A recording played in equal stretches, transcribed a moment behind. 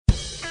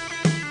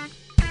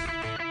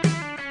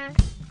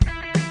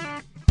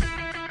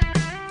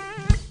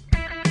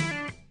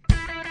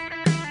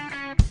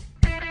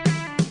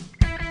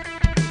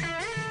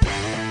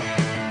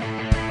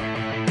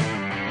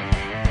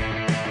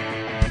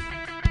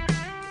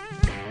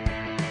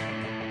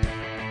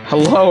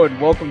Hello and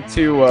welcome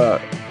to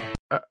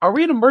are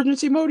we in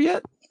emergency mode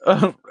yet?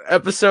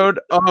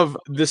 Episode of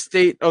the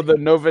State of the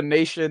Nova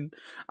Nation.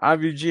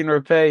 I'm Eugene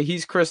Rapay.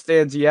 He's Chris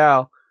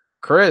Danzial.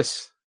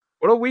 Chris,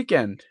 what a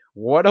weekend.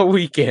 What a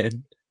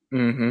weekend.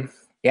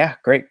 Yeah,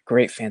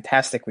 great,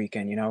 fantastic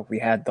weekend. We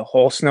had the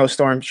whole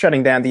snowstorm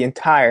shutting down the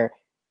entire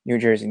New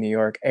Jersey, New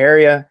York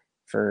area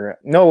for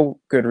no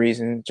good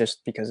reason,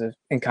 just because of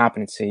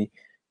incompetency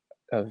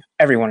of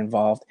everyone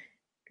involved,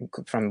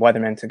 from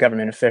weathermen to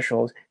government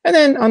officials. And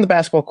then on the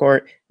basketball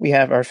court, we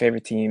have our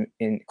favorite team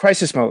in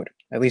crisis mode,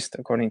 at least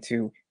according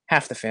to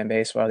half the fan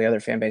base, while the other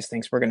fan base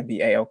thinks we're going to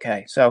be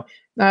A-OK. So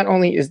not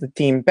only is the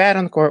team bad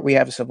on the court, we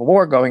have a civil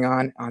war going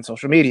on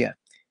social media.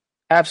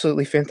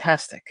 Absolutely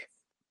fantastic.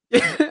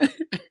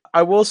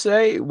 I will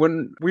say,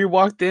 when we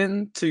walked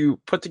in to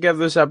put together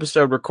this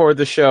episode, record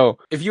the show,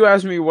 if you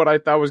asked me what I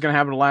thought was going to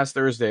happen last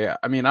Thursday,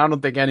 I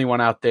don't think anyone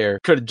out there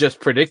could have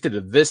just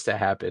predicted this to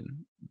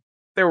happen.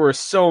 There were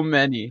so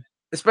many,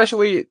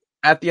 especially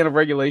at the end of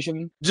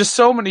regulation, just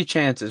so many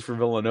chances for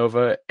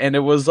Villanova, and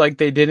it was like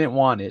they didn't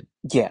want it.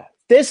 Yeah,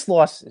 this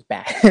loss is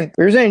bad.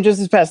 We were saying just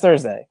this past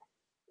Thursday,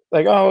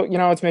 like, oh,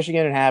 it's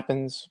Michigan, it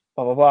happens,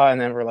 blah, blah, blah.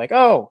 And then we're like,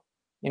 oh,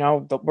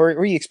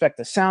 we expect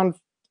a sound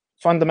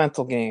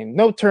fundamental game,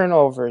 no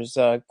turnovers,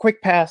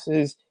 quick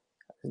passes,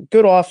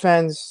 good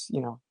offense,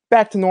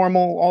 back to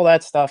normal, all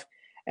that stuff.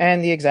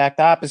 And the exact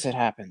opposite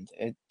happened.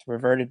 It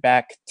reverted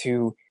back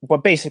to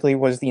what basically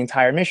was the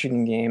entire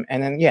Michigan game.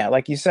 And then, yeah,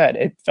 like you said,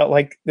 it felt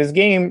like this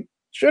game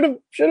should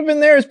have been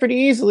theirs pretty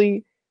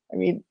easily.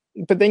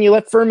 But then you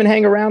let Furman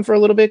hang around for a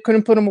little bit,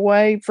 couldn't put them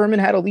away. Furman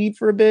had a lead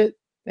for a bit.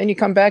 Then you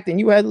come back, then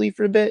you had a lead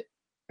for a bit,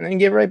 and then you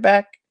give it right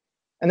back.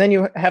 And then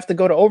you have to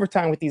go to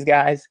overtime with these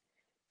guys,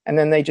 and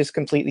then they just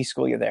completely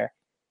school you there.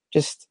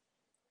 Just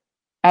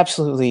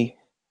absolutely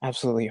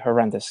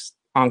horrendous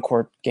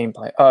on-court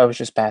gameplay. Oh, it was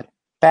just bad.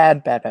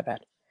 Bad.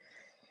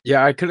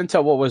 Yeah, I couldn't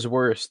tell what was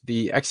worse,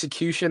 the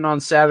execution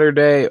on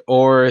Saturday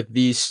or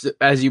the,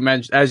 as you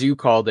mentioned, as you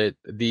called it,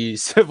 the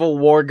civil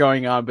war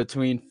going on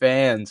between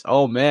fans.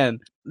 Oh man,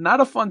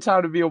 not a fun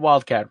time to be a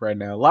Wildcat right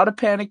now. A lot of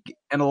panic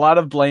and a lot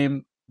of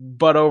blame,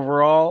 but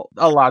overall,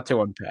 a lot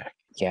to unpack.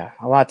 Yeah,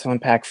 a lot to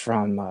unpack,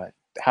 from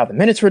how the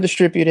minutes were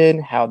distributed,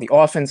 how the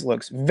offense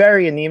looks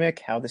very anemic,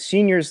 how the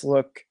seniors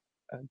look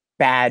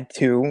bad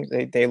too.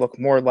 They look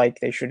more like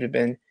they should have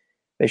been.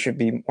 They should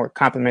be more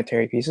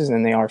complementary pieces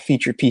than they are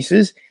feature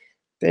pieces.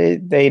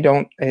 They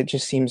don't. It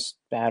just seems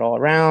bad all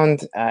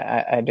around.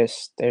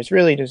 There's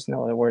really just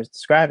no other words to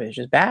describe it. It's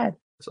just bad.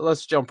 So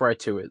let's jump right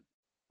to it.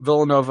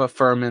 Villanova,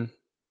 Furman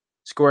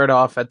squared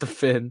off at the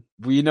Finn.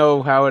 We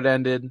know how it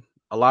ended.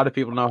 A lot of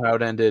people know how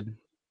it ended.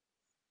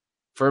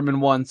 Furman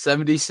won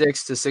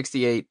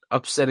 76-68,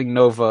 upsetting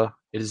Nova.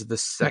 It is the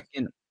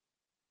second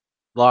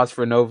loss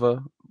for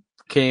Nova.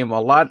 Came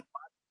a lot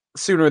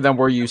sooner than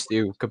we're used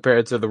to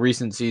compared to the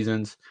recent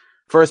seasons.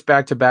 First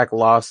back-to-back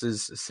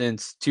losses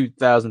since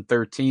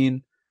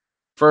 2013.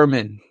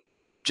 Furman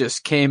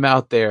just came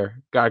out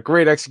there, got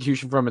great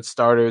execution from its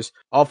starters.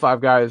 All five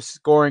guys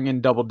scoring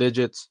in double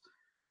digits.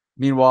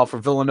 Meanwhile, for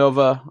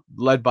Villanova,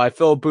 led by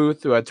Phil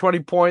Booth, who had 20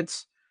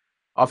 points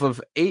off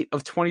of 8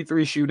 of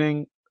 23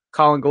 shooting.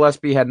 Colin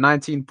Gillespie had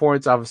 19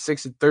 points off of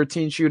 6 of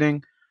 13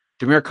 shooting.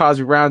 Jameer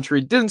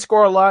Cosby-Roundtree didn't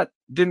score a lot,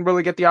 didn't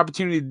really get the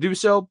opportunity to do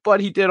so, but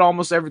he did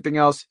almost everything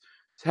else.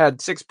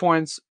 Had 6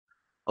 points,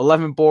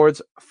 11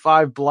 boards,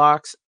 5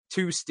 blocks,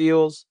 2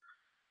 steals.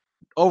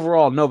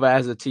 Overall, Nova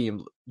as a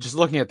team, just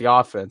looking at the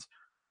offense,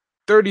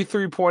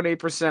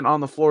 33.8% on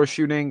the floor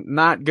shooting,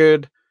 not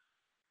good.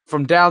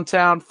 From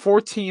downtown,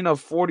 14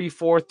 of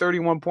 44,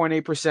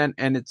 31.8%,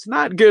 and it's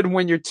not good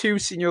when your two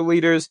senior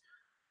leaders,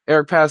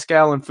 Eric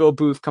Pascal and Phil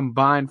Booth,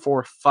 combined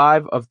for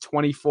 5 of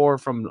 24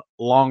 from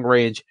long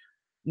range.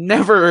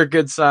 Never a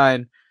good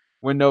sign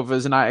when Nova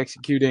is not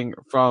executing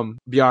from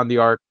beyond the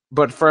arc.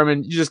 But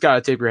Furman, you just got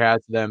to tip your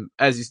hat to them.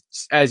 As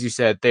you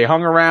said, they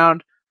hung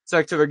around,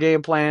 stuck to their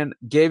game plan,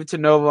 gave it to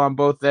Nova on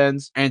both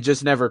ends, and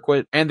just never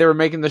quit. And they were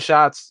making the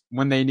shots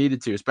when they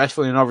needed to,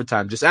 especially in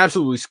overtime. Just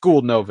absolutely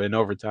schooled Nova in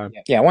overtime.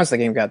 Yeah, once the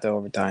game got to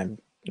overtime,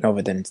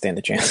 Nova didn't stand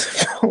a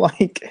chance.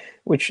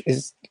 Which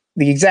is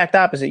the exact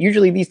opposite.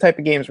 Usually these type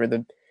of games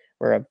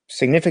where a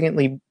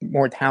significantly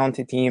more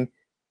talented team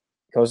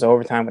goes to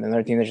overtime with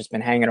another team that's just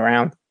been hanging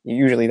around,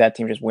 usually that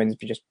team just wins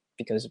just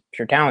because of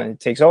pure talent. It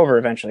takes over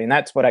eventually. And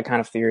that's what I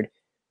kind of feared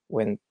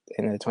when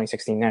in the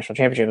 2016 national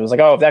championship. It was like,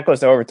 oh, if that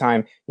goes to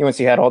overtime, UNC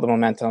had all the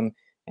momentum,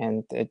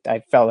 and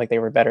I felt like they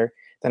were better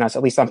than us,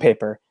 at least on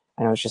paper.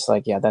 And I was just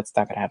like, yeah, that's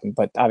not going to happen.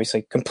 But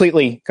obviously,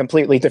 completely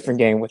different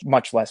game with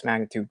much less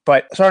magnitude.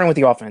 But starting with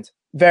the offense,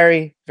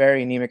 very,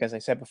 very anemic, as I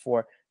said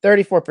before.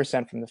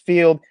 34% from the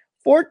field,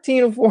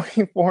 14 of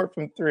 44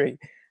 from three.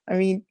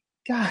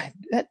 God,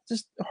 that's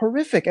just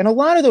horrific. And a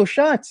lot of those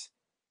shots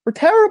were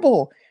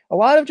terrible. A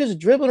lot of just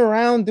dribbling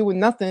around, doing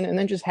nothing, and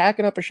then just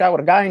hacking up a shot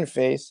with a guy in the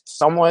face,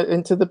 somewhat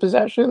into the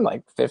possession,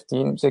 like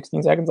 15,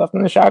 16 seconds left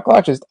in the shot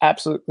clock. Just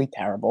absolutely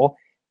terrible.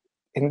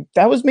 And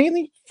that was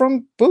mainly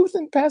from Booth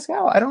and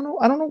Pascal. I don't know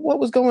what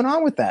was going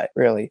on with that,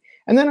 really.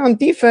 And then on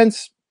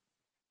defense,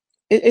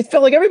 it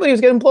felt like everybody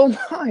was getting blown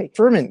by.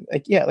 Furman,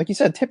 like you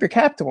said, tip your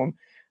cap to him.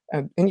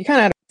 And you kind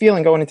of had a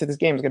feeling going into this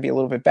game was going to be a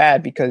little bit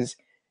bad because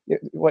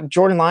what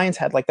Jordan Lyons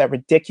had like that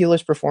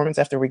ridiculous performance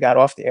after we got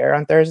off the air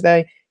on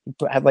Thursday.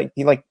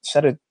 He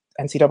set a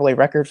NCAA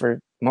record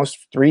for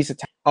most threes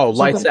attempts. Oh,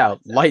 lights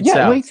out. Lights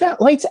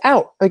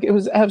out. Like it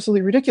was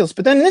absolutely ridiculous.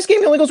 But then in this game,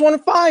 he only goes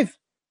 1-5,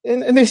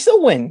 and they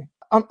still win.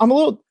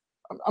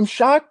 I'm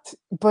shocked,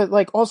 but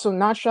like also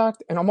not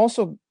shocked, and I'm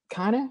also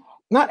kind of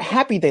not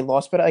happy they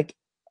lost, but like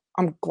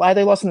I'm glad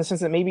they lost in the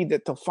sense that maybe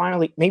that they'll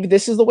finally, maybe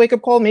this is the wake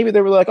up call. Maybe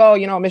they were like,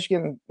 oh,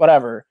 Michigan,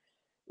 whatever,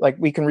 like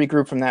we can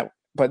regroup from that.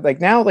 But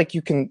like now, like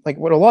you can, like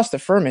with a loss to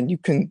Furman, you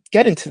can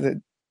get into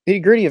the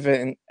nitty gritty of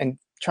it and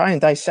try and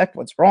dissect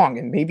what's wrong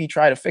and maybe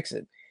try to fix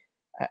it.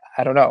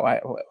 I don't know. I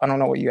don't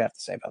know what you have to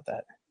say about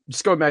that.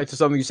 Just going back to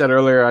something you said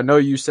earlier, I know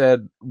you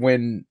said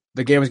when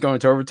the game was going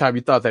to overtime,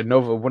 you thought that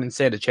Nova wouldn't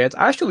stand a chance.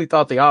 I actually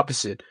thought the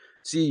opposite.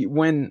 See,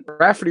 when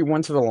Rafferty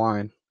went to the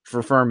line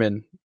for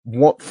Furman,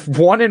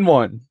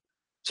 1-1,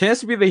 chance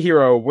to be the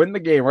hero, win the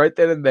game right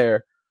then and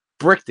there,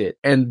 bricked it,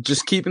 and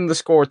just keeping the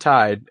score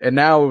tied. And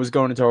now it was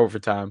going into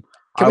overtime.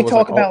 Can we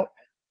talk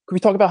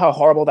about how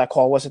horrible that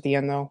call was at the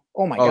end, though?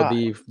 Oh my god!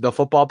 The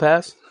football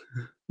pass.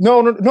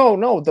 No,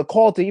 the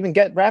call to even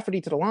get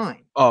Rafferty to the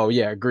line. Oh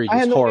yeah,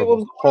 egregious,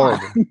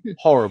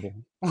 horrible.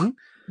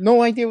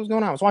 No idea what was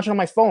going on. I was watching on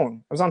my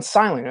phone. I was on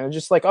silent. I was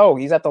just like, oh,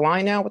 he's at the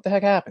line now. What the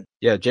heck happened?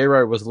 Yeah, Jay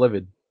Wright was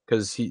livid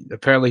because he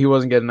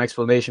wasn't getting an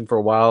explanation for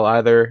a while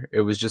either.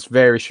 It was just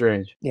very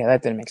strange. Yeah,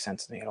 that didn't make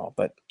sense to me at all.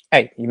 But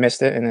hey, you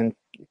missed it, and then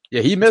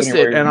he missed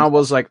it, and I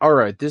was like, all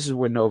right, this is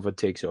when Nova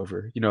takes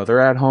over.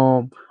 They're at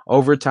home,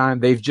 overtime.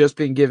 They've just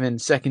been given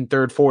second,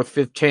 third, fourth,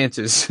 fifth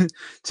chances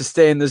to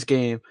stay in this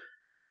game.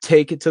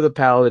 Take it to the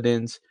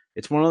Paladins.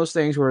 It's one of those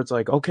things where it's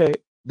like, okay,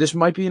 this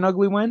might be an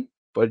ugly win,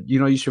 but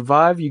you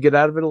survive, you get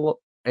out of it,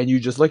 and you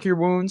just lick your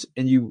wounds,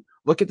 and you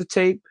look at the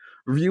tape,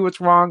 review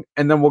what's wrong,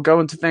 and then we'll go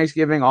into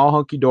Thanksgiving all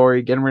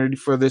hunky-dory, getting ready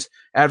for this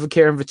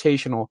Advocare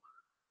Invitational.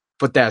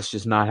 But that's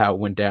just not how it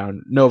went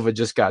down. Nova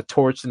just got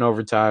torched in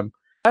overtime.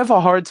 I have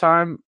a hard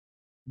time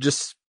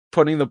just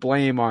putting the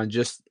blame on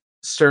just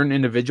certain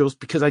individuals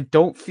because I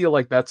don't feel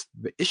like that's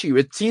the issue.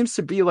 It seems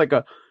to be like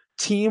a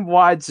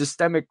team-wide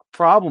systemic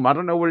problem. I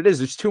don't know what it is.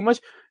 There's too much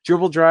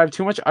dribble drive,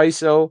 too much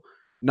ISO,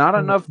 not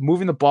enough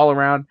moving the ball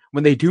around.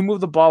 When they do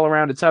move the ball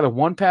around, it's either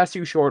one pass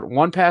too short,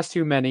 one pass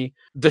too many.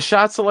 The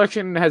shot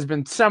selection has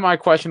been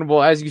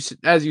semi-questionable, as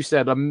you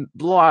said.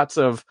 Lots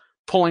of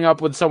pulling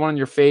up with someone in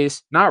your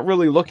face, not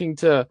really looking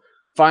to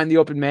find the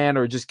open man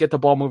or just get the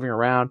ball moving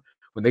around.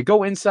 When they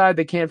go inside,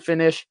 they can't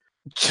finish.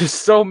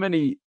 Just so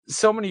many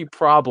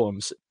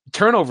problems.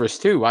 Turnovers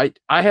too. I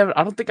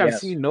don't think I've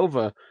seen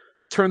Nova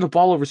turn the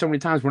ball over so many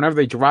times whenever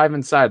they drive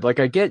inside. Like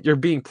I get you're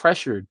being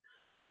pressured,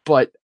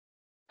 but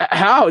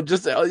how?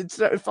 Just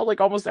it felt like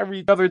almost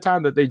every other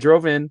time that they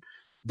drove in,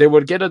 they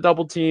would get a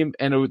double team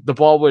and the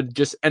ball would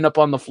just end up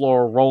on the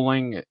floor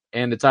rolling,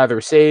 and it's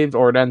either saved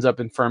or it ends up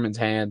in Furman's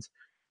hands.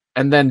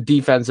 And then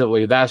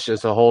defensively, that's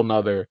just a whole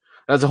nother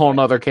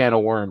can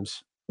of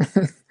worms.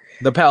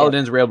 The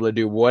Paladins were able to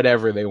do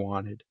whatever they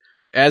wanted.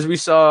 As we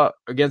saw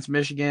against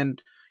Michigan,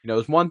 it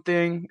was one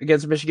thing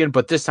against Michigan,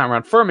 but this time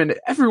around, Furman,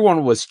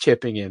 everyone was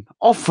chipping in.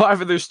 All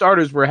 5 of their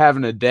starters were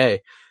having a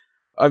day.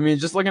 I mean,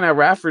 just looking at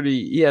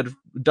Rafferty, he had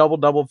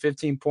double,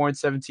 15 points,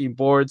 17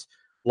 boards.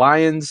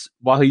 Lyons,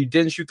 while he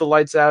didn't shoot the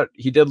lights out,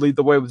 he did lead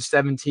the way with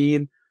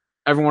 17.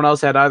 Everyone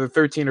else had either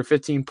 13 or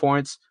 15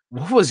 points.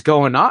 What was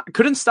going on?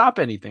 Couldn't stop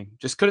anything.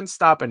 Just couldn't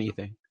stop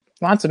anything.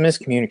 Lots of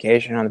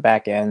miscommunication on the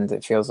back end,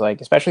 it feels like,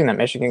 especially in that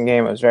Michigan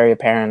game. It was very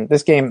apparent.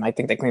 This game, I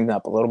think they cleaned it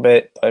up a little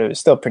bit, but it was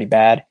still pretty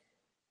bad.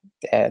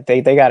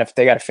 They got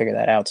to figure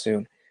that out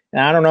soon.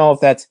 And I don't know if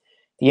that's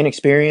the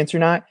inexperience or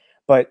not,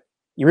 but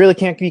you really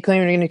can't be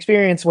claiming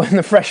inexperience when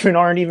the freshmen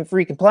aren't even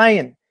freaking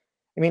playing.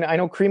 I mean, I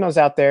know Cremo's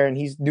out there and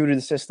he's new to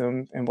the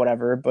system and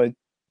whatever, but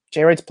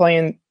Jay Wright's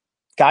playing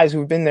guys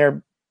who've been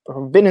there,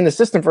 who've been in the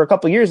system for a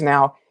couple of years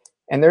now,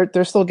 and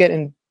they're still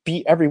getting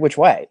beat every which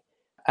way.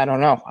 I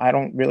don't know. I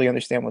don't really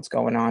understand what's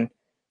going on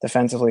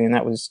defensively, and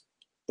that was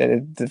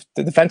the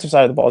defensive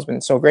side of the ball has been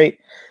so great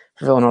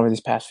for Villanova these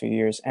past few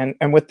years. And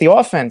with the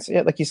offense,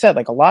 like you said,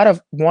 like a lot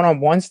of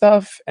one-on-one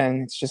stuff,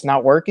 and it's just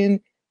not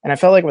working. And I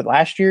felt like with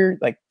last year,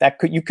 like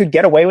you could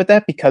get away with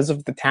that because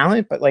of the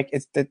talent, but like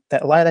it's that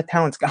a lot of that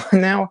talent's gone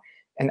now,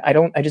 and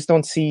I just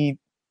don't see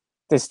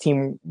this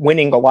team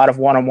winning a lot of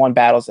one-on-one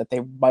battles that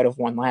they might have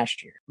won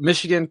last year.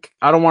 Michigan,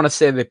 I don't want to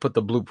say they put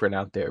the blueprint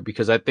out there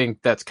because I think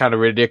that's kind of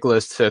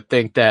ridiculous to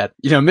think that,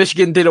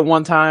 Michigan did it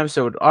one time,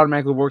 so it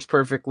automatically works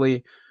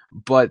perfectly.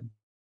 But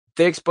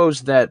they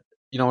exposed that,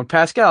 when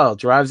Pascal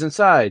drives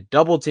inside,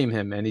 double team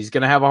him, and he's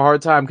going to have a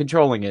hard time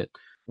controlling it.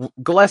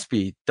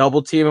 Gillespie,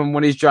 double team him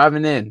when he's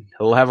driving in.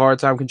 He'll have a hard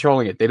time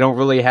controlling it. They don't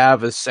really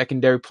have a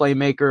secondary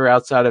playmaker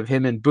outside of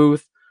him and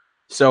Booth.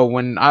 So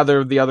when either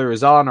of the other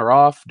is on or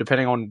off,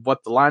 depending on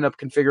what the lineup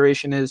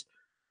configuration is,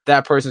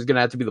 that person is going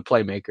to have to be the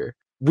playmaker.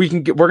 We're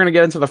going to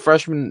get into the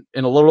freshmen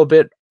in a little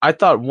bit. I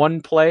thought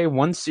one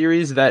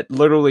series that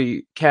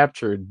literally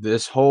captured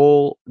this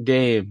whole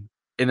game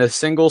in a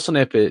single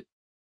snippet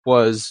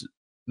was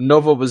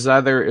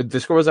the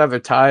score was either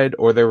tied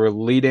or they were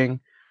leading,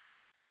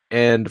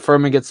 and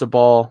Furman gets the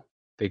ball.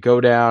 They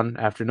go down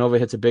after Nova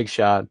hits a big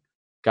shot,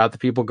 got the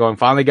people going,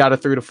 finally got it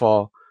through to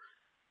fall.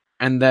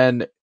 And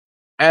then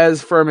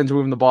as Furman's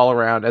moving the ball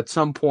around, at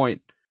some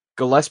point,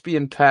 Gillespie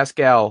and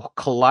Pascal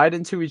collide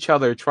into each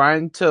other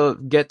trying to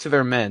get to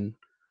their men,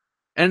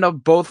 end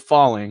up both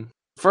falling.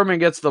 Furman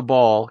gets the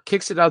ball,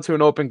 kicks it out to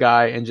an open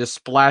guy, and just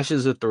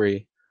splashes a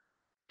three.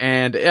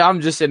 And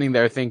I'm just sitting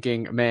there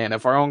thinking, man,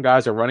 if our own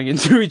guys are running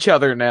into each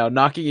other now,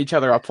 knocking each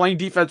other out, playing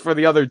defense for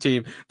the other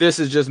team, this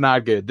is just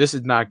not good. This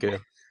is not good.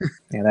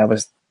 Yeah, that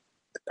was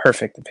the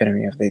perfect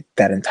epitome of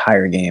that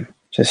entire game.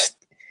 Just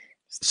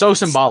so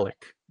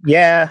symbolic.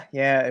 Yeah,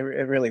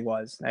 it really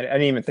was. I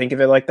didn't even think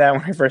of it like that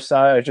when I first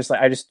saw it. I was just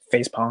like, I just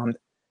face palmed.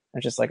 I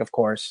was just like, of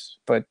course.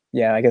 But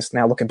yeah, I guess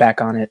now looking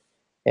back on it,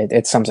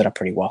 it sums it up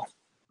pretty well.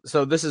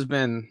 So this has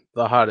been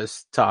the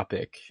hottest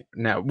topic.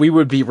 Now, we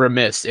would be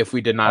remiss if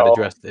we did not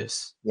address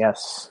this.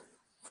 Yes.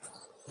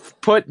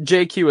 Put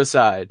JQ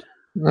aside.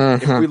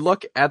 Mm-hmm. If we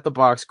look at the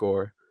box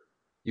score,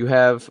 you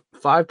have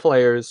 5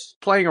 players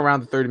playing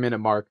around the 30-minute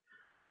mark.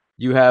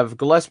 You have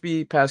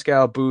Gillespie,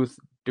 Pascal, Booth,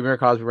 Demir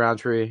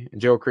Cosby-Roundtree,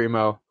 and Joe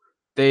Cremo.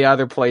 They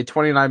either played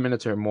 29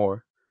 minutes or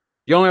more.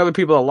 The only other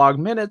people that logged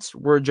minutes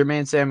were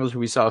Jermaine Samuels, who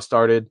we saw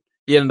started.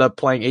 He ended up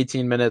playing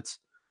 18 minutes.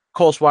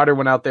 Cole Swider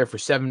went out there for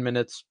 7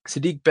 minutes.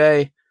 Sadiq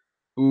Bey,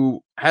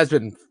 who has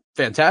been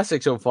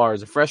fantastic so far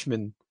as a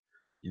freshman,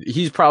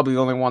 he's probably the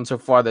only one so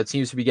far that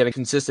seems to be getting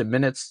consistent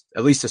minutes,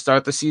 at least to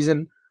start the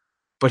season.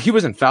 But he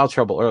was in foul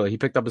trouble early. He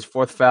picked up his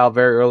 4th foul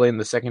very early in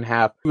the second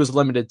half. He was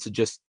limited to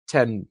just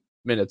 10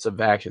 minutes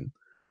of action.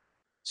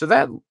 So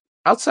that,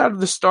 outside of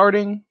the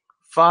starting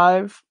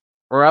 5,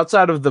 or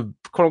outside of the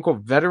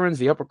quote-unquote veterans,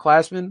 the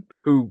upperclassmen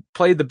who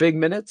played the big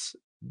minutes,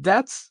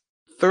 that's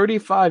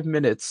 35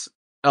 minutes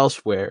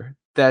elsewhere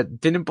that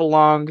didn't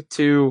belong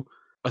to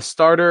a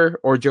starter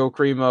or Joe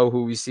Cremo,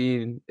 who we've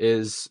seen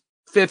is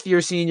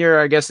 5th-year senior,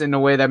 I guess in a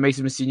way that makes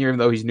him a senior, even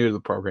though he's new to the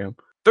program.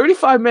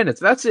 35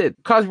 minutes, that's it.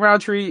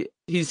 Cosby-Roundtree,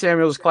 he's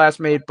Samuel's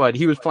classmate, but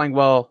he was playing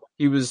well.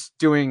 He was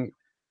doing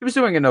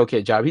an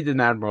okay job. He did an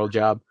admirable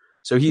job.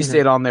 So he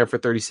stayed on there for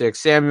 36.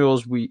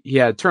 Samuels, he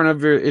had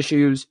turnover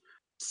issues,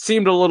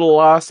 seemed a little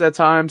lost at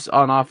times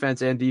on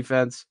offense and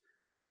defense.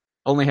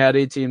 Only had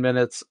 18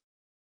 minutes.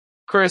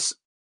 Chris,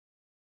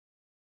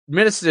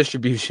 minutes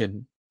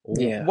distribution.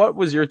 Yeah. What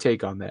was your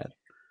take on that?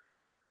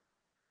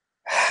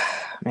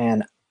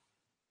 Man,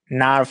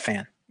 not a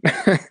fan.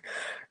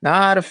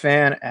 Not a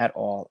fan at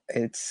all.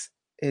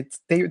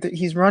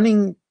 He's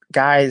running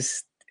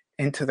guys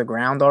into the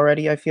ground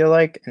already, I feel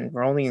like, and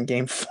we're only in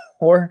game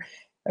 4.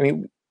 I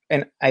mean,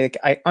 and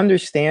I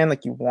understand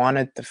like you want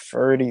to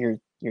defer to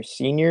your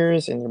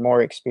seniors and your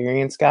more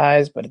experienced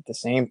guys, but at the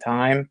same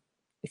time,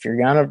 if you're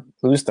gonna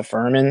lose to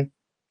Furman,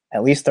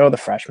 at least throw the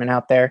freshmen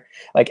out there.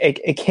 Like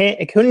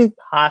it couldn't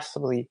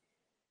possibly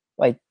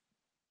like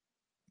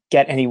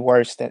get any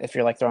worse than if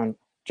you're like throwing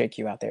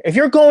JQ out there. If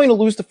you're going to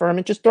lose to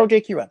Furman, just throw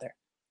JQ out there,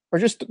 or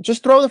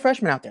just throw the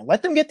freshmen out there.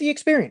 Let them get the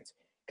experience,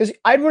 because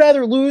I'd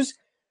rather lose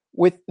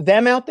with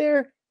them out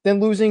there than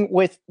losing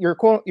with your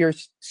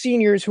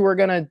seniors who are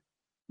gonna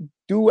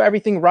do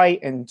everything right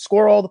and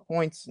score all the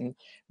points and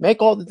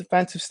make all the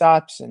defensive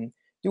stops and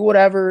do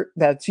whatever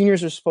that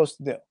seniors are supposed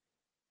to do.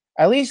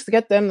 At least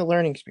get them the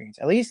learning experience.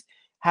 At least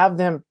have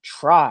them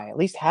try. At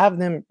least have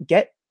them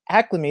get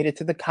acclimated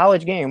to the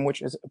college game,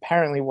 which is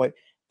apparently what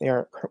they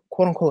are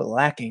quote unquote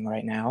lacking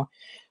right now.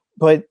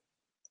 But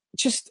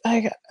just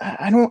I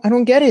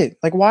don't get it.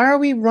 Like, why are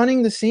we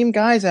running the same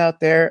guys out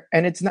there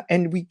and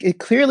it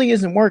clearly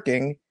isn't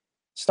working?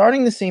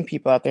 Starting the same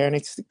people out there and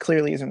it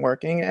clearly isn't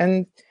working,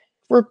 and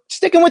we're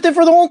sticking with it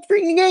for the whole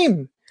freaking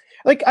game.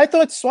 Like, I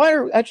thought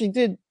Swider actually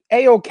did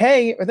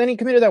A-okay, but then he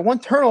committed that one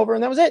turnover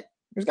and that was it.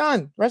 He was gone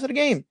the rest of the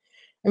game.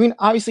 I mean,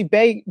 obviously,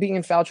 Bey being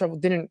in foul trouble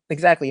didn't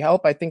exactly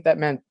help. I think that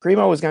meant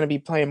Cremo was going to be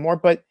playing more,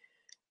 but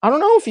I don't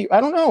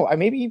know.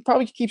 Maybe he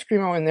probably keeps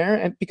Cremo in there,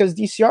 and because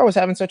DCR was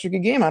having such a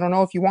good game, I don't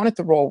know if you wanted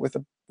to roll with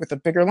a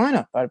bigger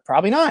lineup, but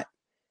probably not,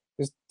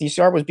 because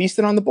DCR was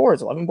beasting on the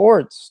boards, 11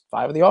 boards,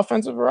 5 of the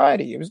offensive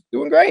variety. He was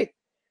doing great,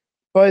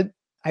 but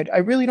I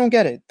really don't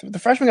get it. The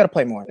freshmen got to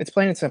play more. It's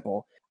plain and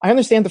simple. I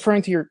understand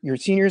deferring to your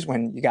seniors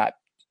when you got,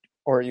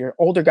 or your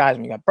older guys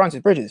when you got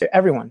Brunson, Bridges,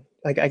 everyone.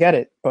 Like, I get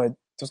it, but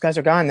those guys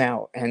are gone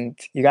now, and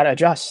you got to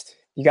adjust.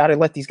 You got to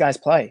let these guys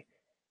play.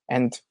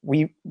 And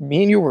me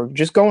and you were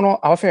just going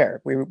off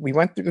air. We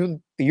went through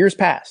the years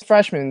past.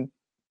 Freshmen,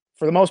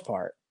 for the most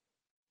part,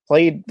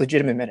 played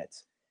legitimate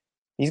minutes.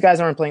 These guys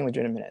aren't playing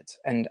legitimate minutes,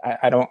 and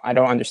I don't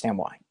understand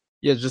why.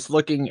 Yeah, just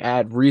looking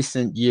at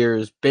recent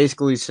years,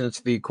 basically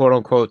since the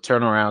quote-unquote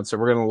turnaround. So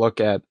we're going to look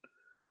at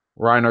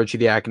Ryan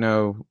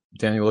Arcidiacono,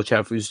 Daniel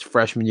Ochefu's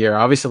freshman year.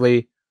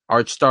 Obviously,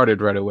 Arch started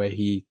right away.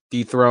 He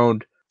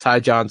dethroned Ty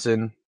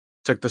Johnson,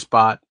 took the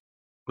spot,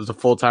 was a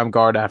full-time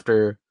guard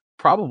after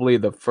probably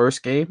the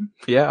first game.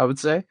 Yeah, I would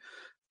say.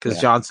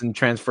 Because Johnson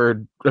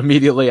transferred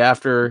immediately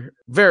after,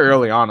 very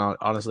early on,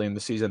 honestly, in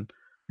the season.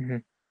 Mm-hmm.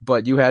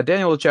 But you had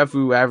Daniel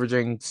Ochefu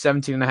averaging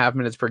 17 and a half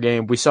minutes per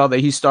game. We saw that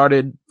he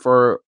started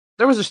there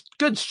was a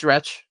good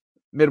stretch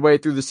midway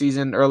through the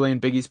season, early in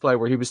Big East play,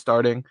 where he was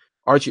starting.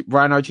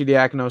 Ryan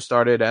Arcidiacono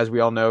started, as we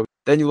all know.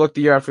 Then you look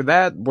the year after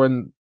that,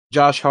 when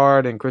Josh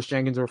Hart and Chris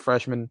Jenkins were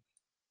freshmen.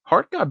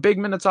 Hart got big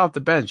minutes off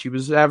the bench. He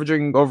was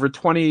averaging over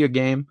 20 a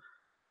game.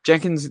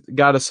 Jenkins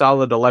got a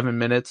solid 11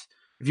 minutes.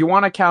 If you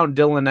want to count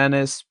Dylan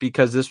Ennis,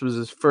 because this was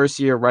his first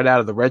year right out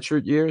of the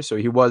redshirt year, so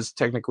he was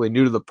technically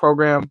new to the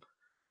program,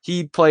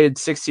 he played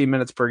 16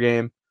 minutes per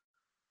game.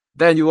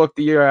 Then you look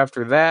the year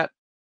after that,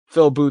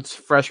 Phil Booth's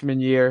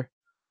freshman year,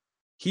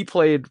 he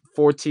played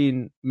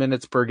 14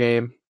 minutes per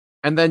game.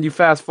 And then you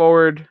fast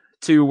forward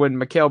to when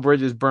Mikal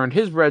Bridges burned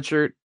his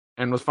redshirt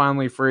and was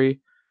finally free.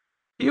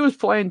 He was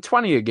playing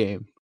 20 a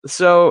game.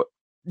 So,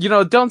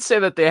 don't say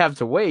that they have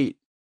to wait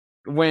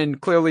when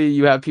clearly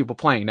you have people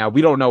playing. Now,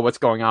 we don't know what's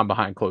going on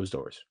behind closed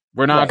doors.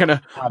 We're not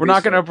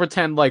gonna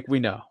pretend like we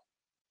know.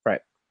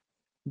 Right.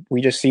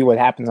 We just see what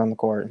happens on the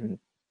court, and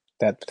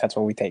that's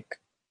what we take.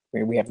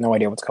 We have no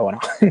idea what's going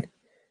on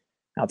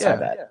outside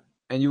that. Yeah.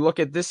 And you look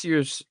at this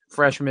year's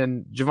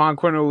freshman, Javon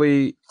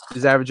Quinterly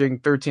is averaging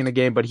 13 a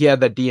game, but he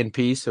had that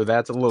DNP, so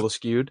that's a little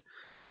skewed.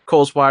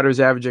 Cole Swider's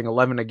averaging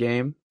 11 a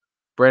game.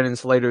 Brandon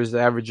Slater's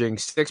averaging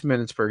 6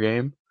 minutes per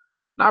game.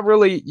 Not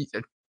really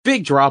a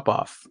big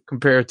drop-off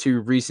compared to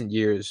recent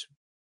years.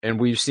 And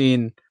we've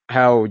seen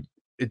how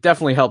it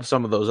definitely helps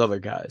some of those other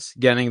guys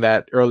getting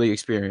that early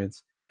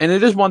experience. And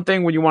it is one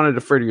thing when you want to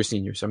defer to your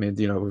seniors. I mean,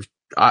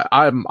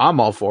 I'm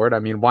all for it. I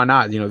mean, why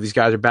not? These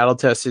guys are battle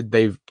tested.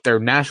 They're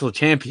national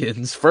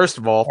champions. First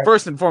of all,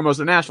 first and foremost,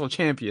 they're national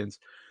champions.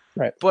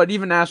 Right. But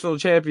even national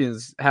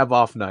champions have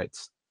off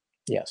nights.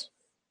 Yes.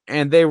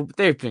 And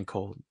they've been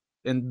cold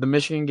in the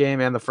Michigan game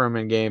and the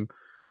Furman game.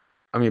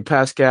 I mean,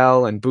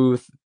 Pascal and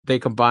Booth, they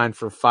combined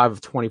for 5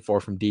 of 24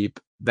 from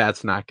deep.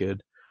 That's not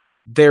good.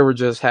 They were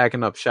just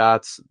hacking up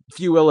shots.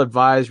 Few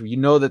ill-advised. You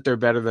know that they're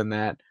better than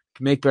that.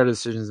 Can make better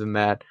decisions than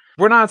that.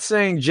 We're not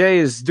saying Jay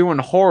is doing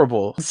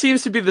horrible. It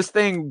seems to be this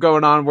thing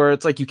going on where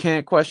it's like you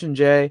can't question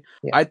Jay.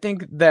 Yeah. I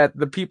think that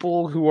the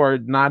people who are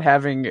not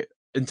having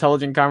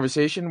intelligent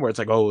conversation where it's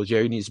like, oh,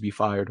 Jay needs to be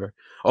fired, or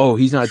oh,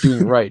 he's not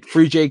doing it right.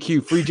 Free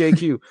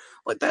JQ.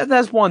 Like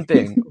that's one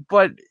thing.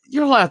 But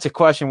you're allowed to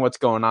question what's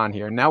going on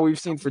here. Now we've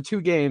seen for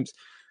 2 games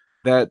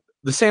that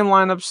the same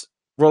lineups,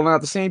 rolling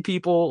out the same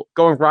people,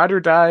 going ride or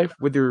die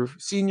with your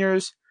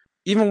seniors,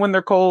 even when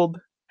they're cold,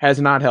 has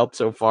not helped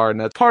so far. And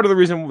that's part of the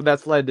reason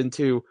that's led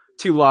into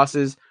 2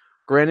 losses.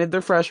 Granted,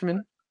 they're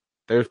freshmen.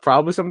 There's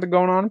probably something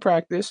going on in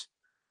practice.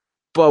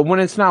 But when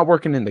it's not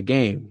working in the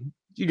game,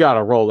 you got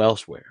to roll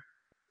elsewhere.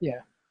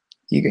 Yeah.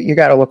 You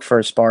got to look for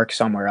a spark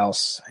somewhere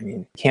else. I mean,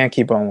 you can't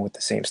keep going with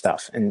the same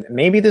stuff. And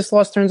maybe this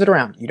loss turns it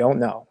around. You don't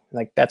know.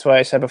 Like, that's what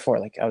I said before.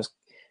 Like,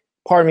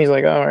 part of me is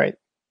like, all right,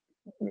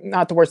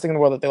 not the worst thing in the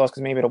world that they lost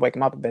because maybe it'll wake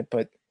them up a bit.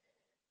 But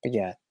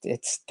yeah,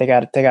 they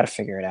got to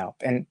figure it out.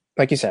 And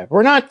like you said,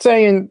 we're not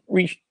saying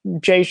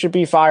Jay should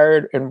be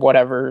fired and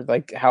whatever,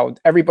 like how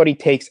everybody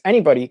takes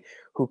anybody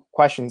who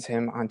questions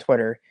him on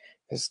Twitter.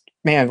 Because,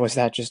 man, was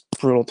that just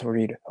brutal to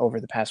read over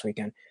the past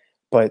weekend.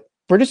 But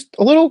we're just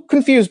a little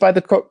confused by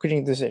the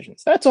coaching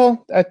decisions. That's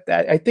all.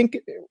 I think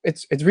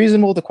it's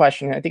reasonable to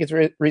question it. I think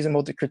it's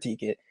reasonable to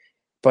critique it.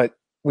 But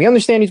we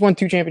understand he's won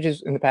 2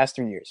 championships in the past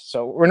 3 years.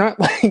 So we're not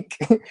like,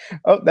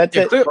 oh, that's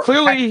it.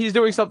 Clearly he's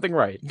doing something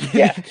right.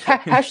 Yeah.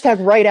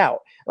 Hashtag right out.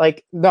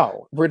 Like,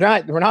 no, we're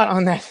not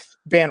on that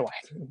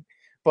bandwagon.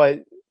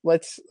 But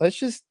let's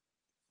just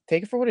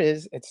take it for what it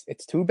is.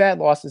 It's 2 bad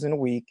losses in a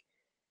week.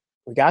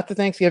 We got the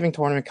Thanksgiving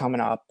tournament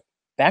coming up.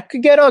 That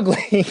could get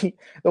ugly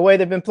the way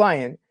they've been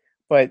playing.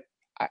 But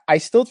I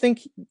still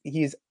think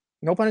he's,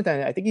 no pun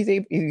intended, I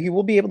think he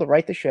will be able to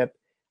right the ship.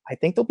 I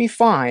think they'll be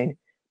fine.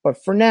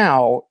 But for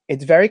now,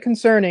 it's very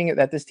concerning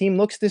that this team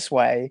looks this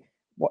way,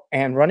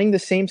 and running the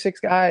same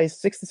 6 to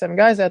 7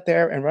 guys out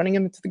there and running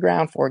them into the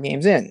ground 4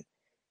 games in.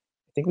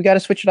 I think we got to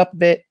switch it up a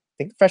bit. I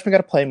think the freshmen got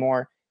to play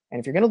more. And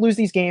if you're going to lose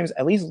these games,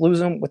 at least lose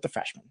them with the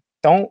freshmen.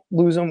 Don't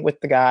lose them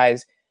with the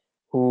guys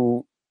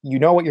who you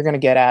know what you're going to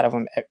get out of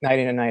them night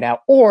in and night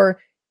out, or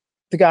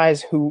the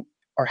guys who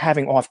are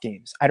having off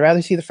games. I'd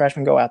rather see the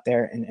freshmen go out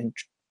there and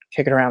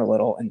kick it around a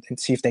little and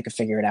see if they can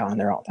figure it out on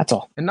their own. That's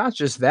all. And not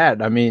just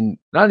that. I mean,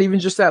 not even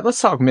just that.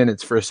 Let's talk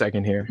minutes for a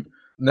second here.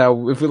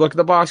 Now, if we look at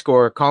the box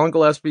score, Colin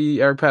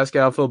Gillespie, Eric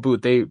Pascal, Phil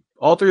Booth,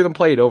 all 3 of them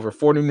played over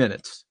 40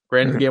 minutes.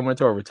 Granted, the game went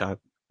to overtime.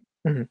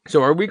 Mm-hmm.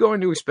 So are we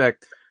going to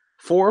expect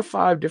 4 or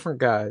 5 different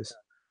guys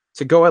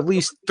to go at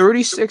least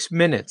 36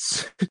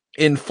 minutes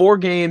in 4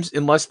 games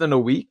in less than a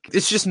week?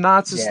 It's just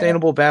not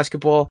sustainable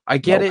basketball. I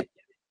get it.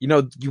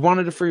 You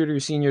wanted to free to your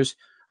seniors,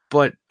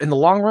 but in the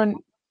long run,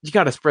 you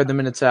got to spread the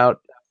minutes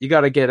out. You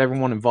got to get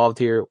everyone involved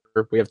here.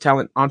 We have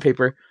talent on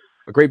paper,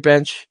 a great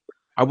bench.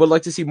 I would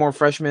like to see more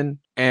freshmen.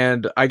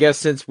 And I guess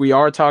since we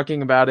are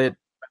talking about it,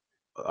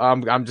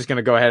 I'm just going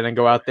to go ahead and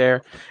go out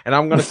there. And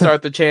I'm going to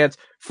start the chants,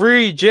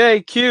 free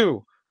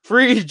JQ,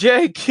 free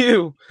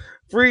JQ,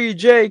 Free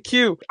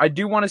JQ. I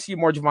do want to see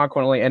more Javon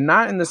Cornelly, and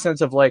not in the sense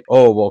of like,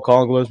 oh, well,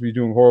 Colin Gillespie's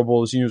doing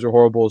horrible, the seniors are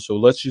horrible, so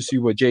let's just see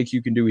what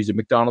JQ can do. He's a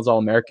McDonald's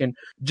All-American.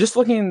 Just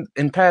looking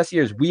in past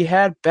years, we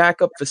had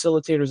backup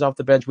facilitators off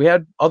the bench. We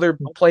had other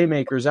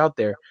playmakers out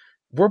there.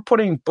 We're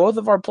putting both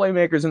of our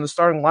playmakers in the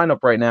starting lineup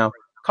right now,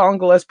 Colin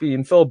Gillespie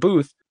and Phil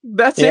Booth.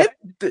 That's it?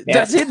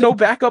 That's it? No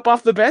backup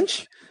off the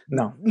bench?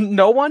 No.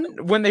 No one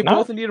when they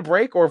both need a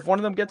break, or if one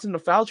of them gets into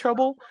foul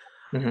trouble?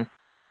 Mm-hmm.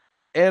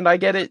 And I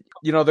get it.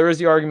 There is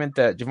the argument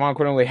that Javon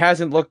Cornelly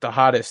hasn't looked the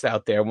hottest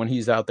out there when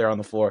he's out there on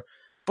the floor.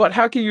 But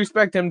how can you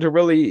expect him to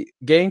really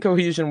gain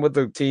cohesion with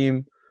the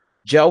team,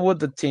 gel with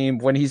the team,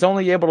 when he's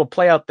only able to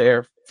play out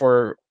there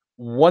for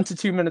 1 to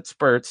 2 minute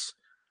spurts,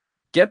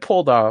 get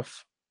pulled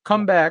off,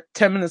 come back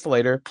 10 minutes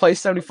later, play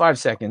 75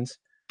 seconds,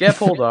 get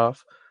pulled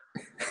off,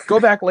 go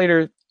back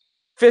later,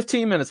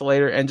 15 minutes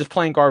later, and just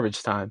playing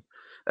garbage time?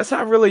 That's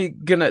not really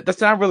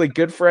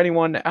good for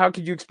anyone. How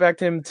could you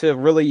expect him to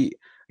really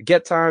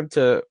get time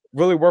to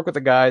really work with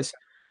the guys?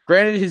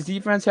 Granted, his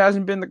defense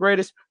hasn't been the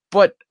greatest,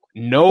 but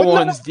no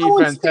one's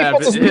defense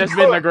has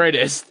been the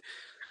greatest.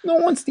 No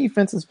one's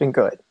defense has been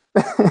good.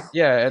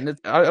 Yeah, and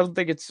I don't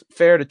think it's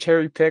fair to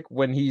cherry pick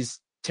when he's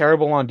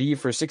terrible on D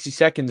for 60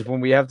 seconds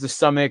when we have to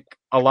stomach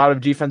a lot of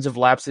defensive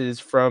lapses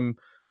from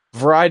a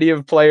variety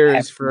of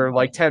players for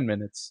like 10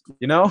 minutes,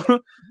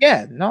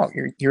 Yeah, no,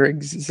 you're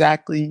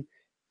exactly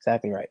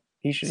right.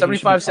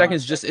 75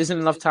 seconds just isn't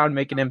enough time to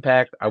make an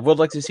impact. I would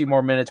like to see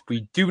more minutes.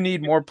 We do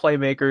need more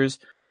playmakers.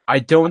 I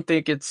don't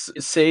think it's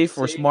safe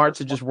or smart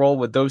to just roll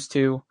with those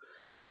two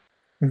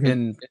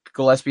in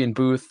Gillespie and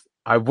Booth.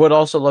 I would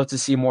also love to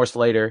see more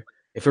Slater.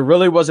 If it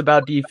really was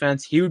about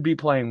defense, he would be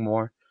playing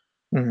more.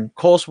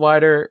 Cole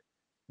Swider,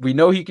 we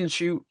know he can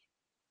shoot.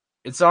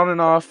 It's on and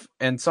off,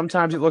 and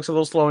sometimes it looks a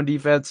little slow in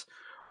defense,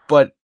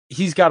 but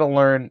he's got to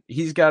learn.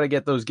 He's got to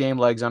get those game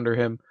legs under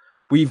him.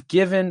 We've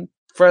given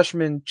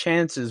freshmen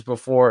chances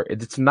before.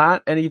 It's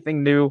not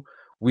anything new.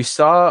 We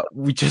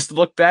just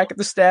looked back at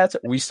the stats.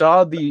 We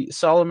saw the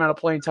solid amount of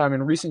playing time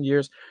in recent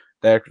years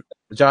that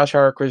Josh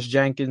Hart, Chris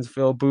Jenkins,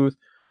 Phil Booth,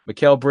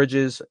 Mikal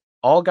Bridges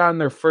all got in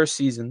their first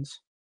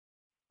seasons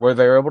where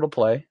they were able to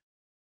play.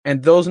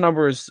 And those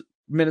numbers,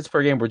 minutes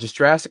per game, were just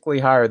drastically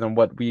higher than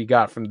what we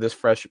got from this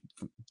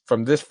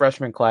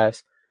freshman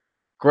class.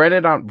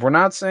 Granted, we're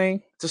not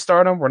saying to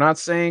start him. We're not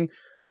saying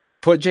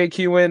put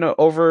JQ in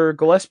over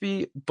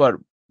Gillespie, but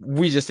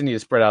we just need to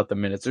spread out the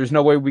minutes. There's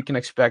no way we can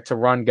expect to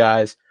run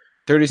guys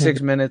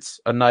 36 minutes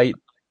a night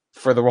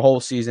for the whole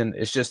season.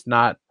 It's just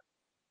not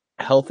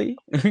healthy.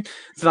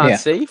 It's not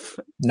safe.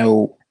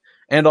 No.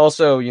 And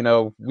also, we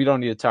don't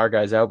need to tire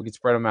guys out. We can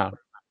spread them out.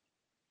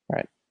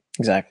 Right.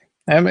 Exactly.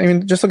 I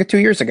mean, just look at 2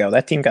 years ago.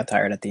 That team got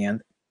tired at the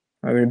end.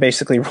 We were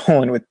basically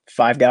rolling with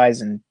 5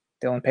 guys and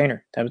Dylan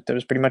Painter. That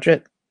was pretty much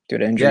it due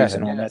to injuries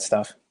and all that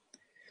stuff.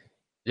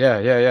 Yeah.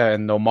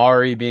 And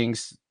Omari being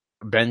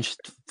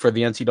benched for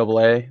the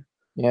NCAA.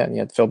 Yeah, you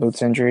had Phil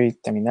Booth's injury.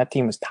 I mean, that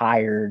team was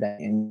tired,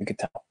 and you could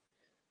tell.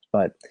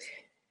 But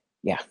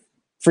yeah,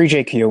 free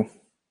JQ.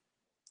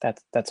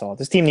 That's all.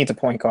 This team needs a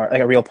point guard,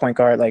 like a real point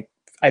guard. Like,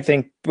 I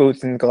think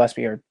Booth and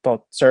Gillespie are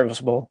both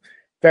serviceable,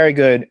 very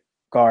good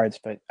guards,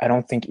 but I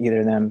don't think either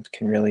of them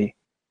can really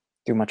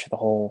do much of the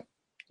whole,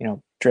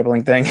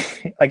 dribbling thing.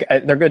 Like,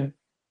 they're good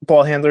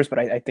ball handlers, but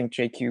I think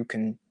JQ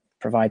can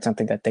provide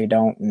something that they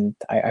don't, and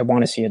I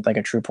want to see it like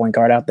a true point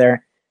guard out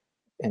there.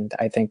 And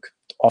I think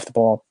off the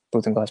ball,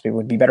 Booth and Gillespie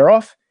would be better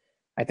off.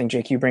 I think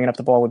JQ bringing up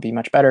the ball would be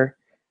much better.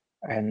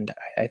 And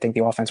I think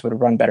the offense would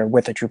run better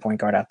with a true point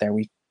guard out there.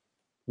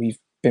 We've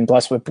been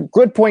blessed with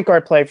good point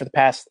guard play for the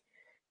past,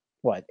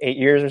 8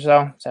 years or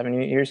so,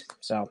 7, 8 years.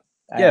 So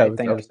yeah, I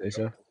think I would say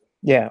so.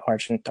 Yeah,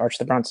 Arch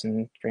the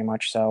Brunson pretty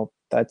much. So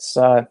that's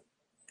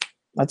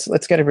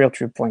let's get a real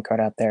true point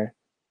guard out there.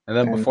 And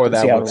then before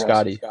that, with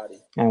Scotty.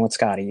 And with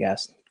Scotty,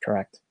 yes,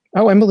 correct.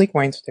 Oh, and Malik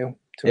Waynes too.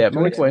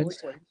 Malik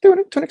Waynes. To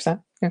an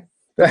extent, yeah.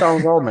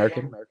 McDonald's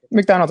All-American.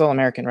 McDonald's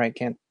All-American, right?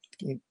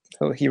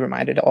 He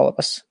reminded all of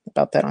us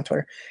about that on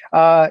Twitter.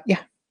 Yeah,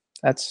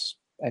 I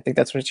think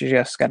that's what you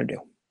just got to do.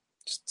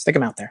 Just stick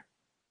him out there.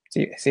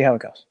 See how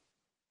it goes.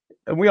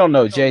 And we all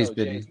know Jay's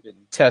been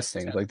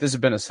testing. Like, this has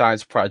been a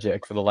science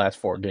project for the last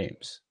 4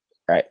 games.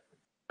 Right.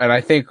 And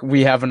I think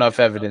we have enough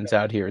evidence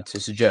out here to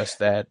suggest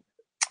that.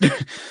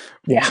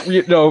 Yeah.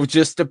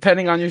 Just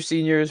depending on your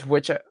seniors,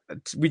 which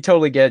we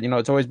totally get.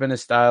 It's always been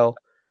his style.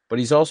 But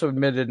he's also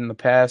admitted in the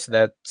past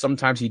that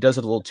sometimes he does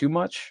it a little too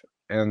much.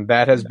 And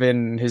that has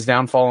been his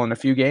downfall in a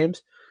few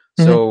games.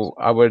 Mm-hmm. So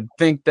I would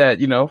think that,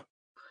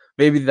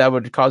 maybe that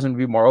would cause him to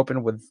be more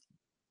open with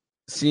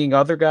seeing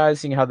other guys,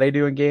 seeing how they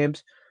do in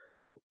games.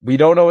 We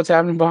don't know what's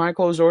happening behind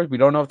closed doors. We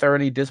don't know if there are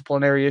any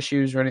disciplinary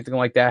issues or anything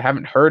like that. I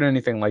haven't heard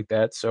anything like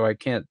that, so I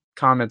can't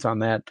comment on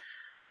that.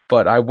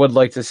 But I would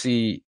like to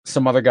see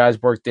some other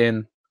guys worked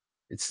in.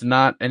 It's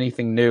not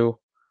anything new.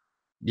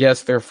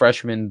 Yes, they're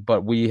freshmen,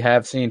 but we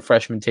have seen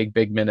freshmen take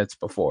big minutes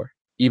before,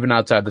 even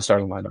outside the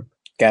starting lineup.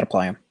 Got to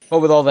play them. But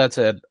with all that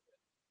said,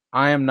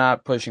 I am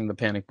not pushing the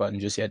panic button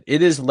just yet.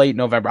 It is late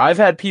November. I've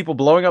had people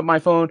blowing up my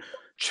phone,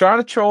 trying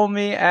to troll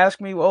me, ask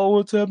me, oh,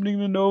 what's happening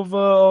to Nova?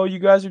 Oh, you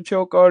guys are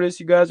choke artists.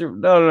 You guys are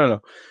no.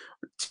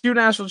 2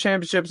 national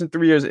championships in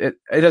 3 years. It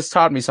has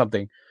taught me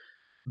something.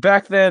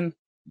 Back then,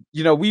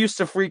 we used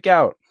to freak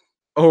out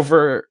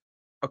over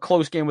a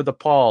close game with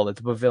DePaul at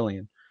the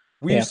Pavilion.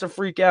 We used to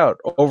freak out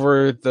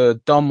over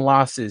the dumb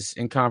losses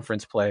in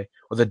conference play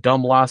or the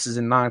dumb losses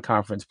in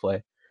non-conference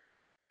play.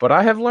 But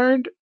I have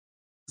learned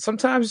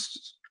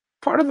sometimes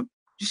you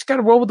just got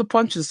to roll with the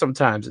punches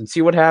sometimes and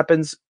see what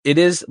happens. It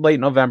is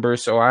late November,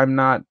 so I'm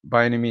not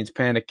by any means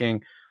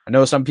panicking. I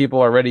know some people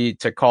are ready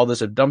to call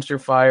this a dumpster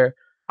fire.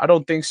 I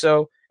don't think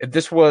so. If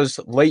this was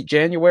late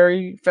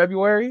January,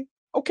 February,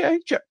 okay,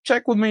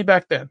 check with me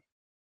back then.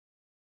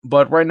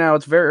 But right now,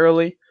 it's very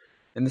early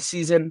in the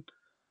season.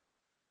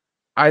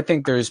 I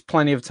think there's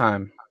plenty of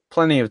time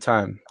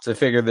to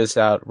figure this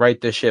out, right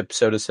the ship,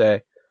 so to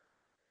say.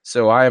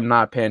 So I am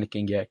not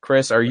panicking yet.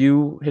 Chris, are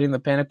you hitting the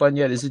panic button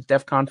yet? Is it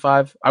DEFCON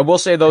 5? I will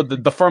say, though,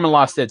 the Furman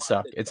loss did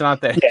suck. It's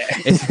not that.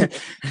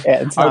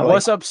 It's not I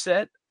was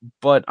upset,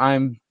 but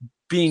I'm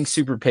being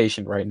super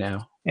patient right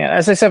now. Yeah,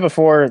 as I said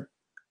before,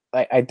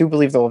 I do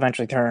believe they'll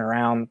eventually turn it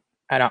around.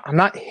 I'm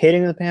not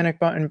hitting the panic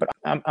button, but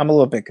I'm a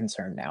little bit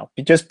concerned now.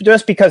 Just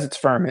because it's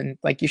Furman.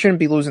 Like, you shouldn't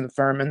be losing to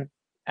Furman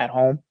at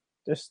home.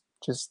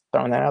 Just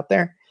throwing that out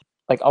there.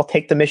 Like, I'll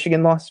take the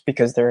Michigan loss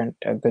because they're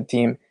a good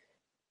team.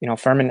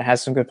 Furman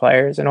has some good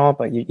players and all,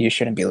 but you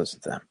shouldn't be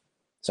losing to them.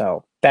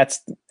 So that's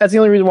the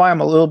only reason why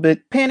I'm a little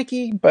bit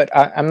panicky, but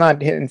I'm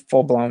not hitting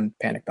full-blown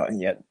panic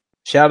button yet.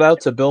 Shout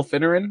out to Bill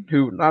Finneran,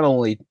 who not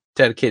only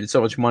dedicated so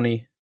much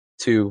money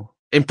to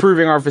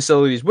improving our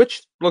facilities,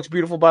 which looks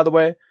beautiful, by the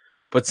way,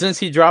 but since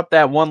he dropped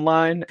that one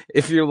line,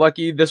 if you're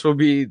lucky, this will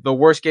be the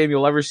worst game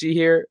you'll ever see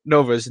here.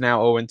 Nova is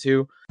now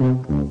 0-2.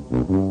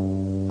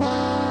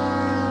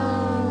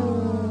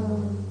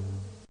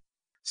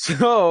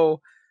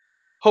 So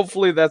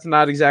hopefully that's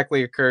not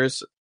exactly a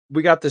curse.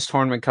 We got this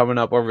tournament coming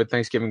up over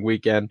Thanksgiving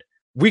weekend.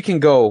 We can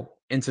go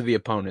into the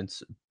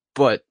opponents,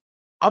 but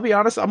I'll be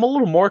honest, I'm a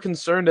little more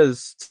concerned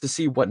as to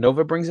see what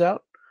Nova brings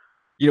out.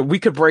 We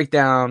could break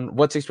down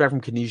what to expect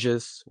from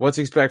Canisius, what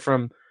to expect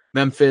from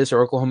Memphis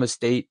or Oklahoma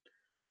State.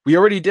 We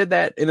already did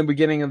that in the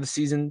beginning of the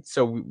season,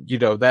 so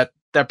that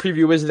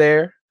preview is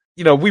there.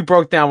 We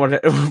broke down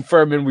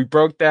Furman, we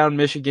broke down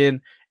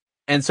Michigan,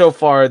 and so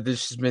far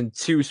there's just been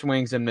 2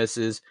 swings and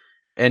misses,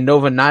 and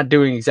Nova not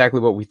doing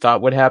exactly what we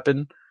thought would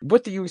happen.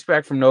 What do you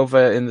expect from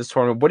Nova in this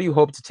tournament? What do you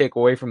hope to take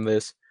away from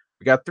this?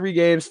 We got 3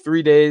 games,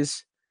 3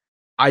 days.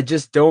 I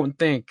just don't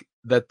think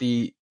that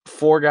the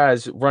 4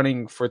 guys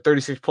running for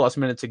 36 plus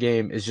minutes a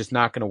game is just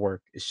not going to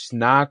work. It's just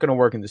not going to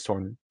work in this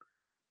tournament.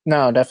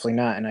 No, definitely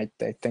not. And I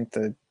think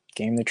the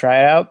game to try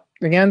it out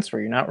against,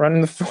 where you're not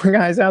running the 4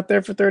 guys out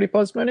there for 30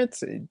 plus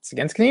minutes, it's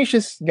against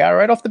Canisius. You got it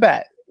right off the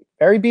bat.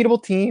 Very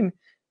beatable team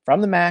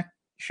from the MAC.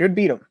 You should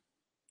beat them.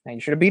 Now, you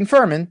should have beaten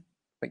Furman,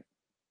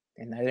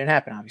 and that didn't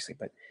happen, obviously.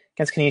 But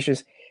against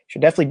Canisius, you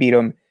should definitely beat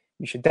them.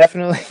 You should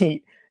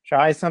definitely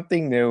try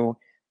something new.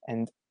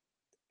 And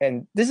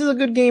this is a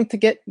good game to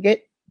get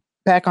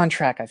back on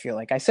track, I feel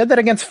like. I said that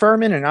against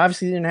Furman, and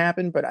obviously it didn't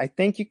happen, but I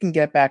think you can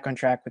get back on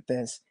track with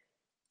this.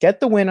 Get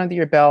the win under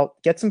your belt,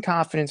 get some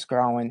confidence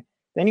growing.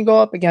 Then you go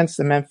up against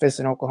the Memphis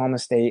and Oklahoma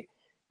State,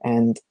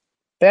 and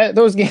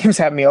those games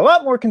have me a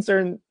lot more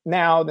concerned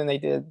now than they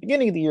did at the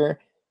beginning of the year.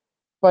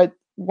 But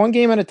one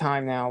game at a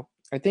time now.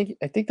 I think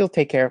they'll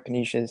take care of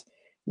Canisius.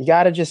 You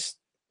got to just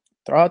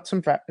throw out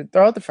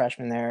the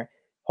freshmen there.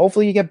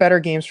 Hopefully you get better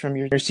games from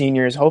your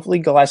seniors. Hopefully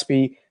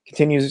Gillespie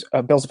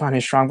builds upon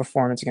his strong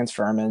performance against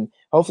Furman.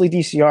 Hopefully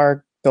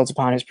DCR builds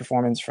upon his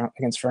performance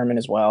against Furman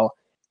as well.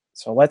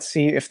 So let's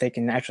see if they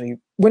can actually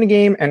win a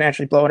game and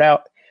actually blow it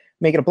out,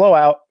 make it a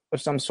blowout of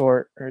some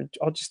sort, or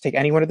I'll just take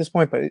anyone at this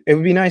point. But it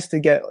would be nice to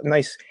get a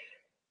nice,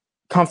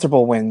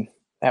 comfortable win.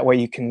 That way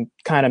you can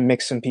kind of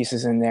mix some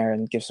pieces in there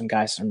and give some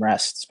guys some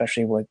rest,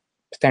 especially with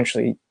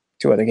potentially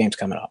 2 other games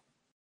coming up.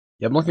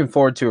 Yeah, I'm looking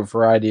forward to a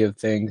variety of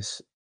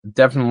things.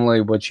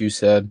 Definitely what you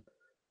said.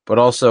 But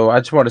also, I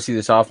just want to see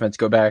this offense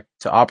go back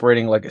to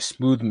operating like a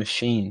smooth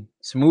machine,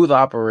 smooth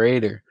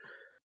operator.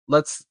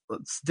 Let's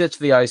ditch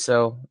the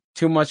ISO.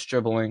 Too much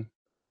dribbling,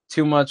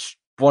 too much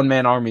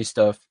one-man army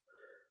stuff.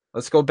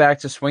 Let's go back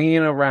to swinging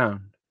it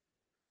around,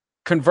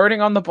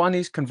 converting on the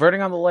bunnies,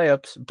 converting on the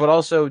layups, but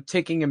also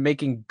taking and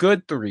making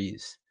good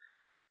threes.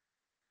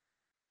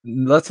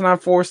 Let's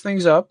not force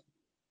things up.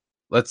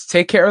 Let's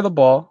take care of the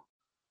ball.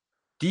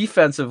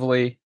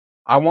 Defensively,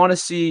 I want to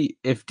see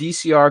if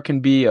DCR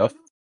can be I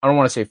don't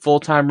want to say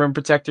full-time rim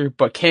protector,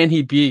 but can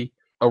he be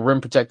a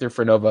rim protector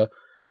for Nova?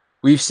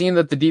 We've seen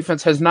that the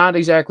defense has not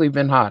exactly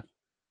been hot.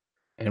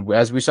 And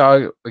as we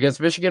saw against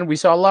Michigan, we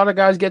saw a lot of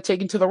guys get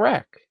taken to the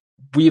rack.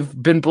 We've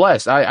been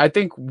blessed. I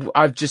think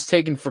I've just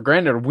taken for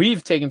granted,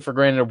 we've taken for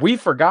granted,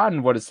 we've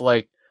forgotten what it's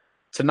like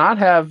to not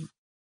have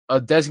a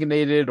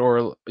designated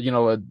or,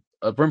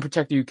 a rim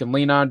protector you can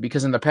lean on,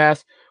 because in the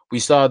past, we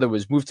saw there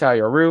was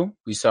Muftai Aru.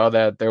 We saw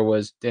that there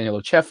was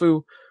Daniel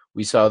Ochefu.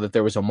 We saw that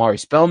there was Omari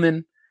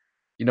Spellman.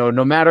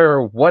 no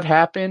matter what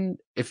happened,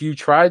 if you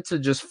tried to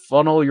just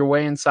funnel your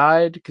way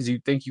inside because you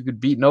think you could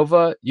beat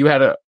Nova, you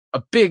had a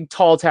big,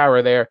 tall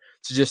tower there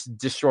to just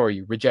destroy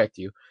you, reject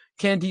you.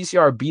 Can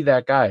DCR be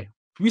that guy?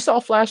 We saw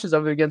flashes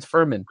of it against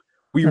Furman.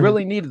 We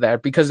really needed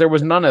that because there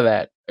was none of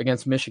that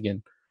against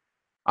Michigan.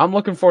 I'm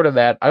looking forward to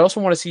that. I also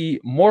want to see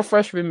more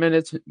freshman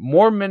minutes,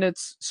 more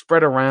minutes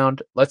spread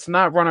around. Let's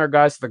not run our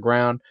guys to the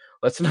ground.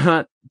 Let's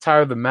not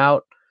tire them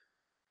out.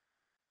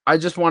 I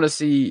just want to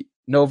see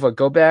Nova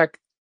go back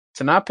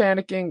to not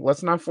panicking.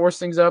 Let's not force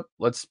things up.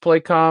 Let's play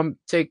calm,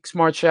 take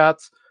smart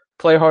shots,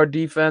 play hard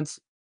defense.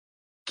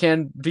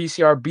 Can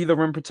VCR be the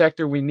rim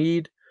protector we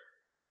need?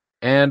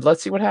 And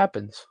let's see what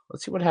happens.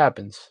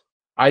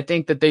 I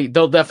think that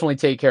they'll definitely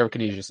take care of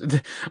Canisius.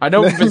 I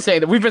know we've been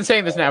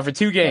saying this now for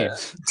 2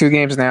 games. 2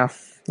 games now.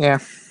 Yeah.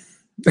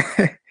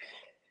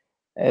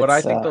 But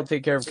I think they'll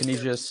take care of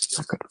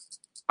Canisius.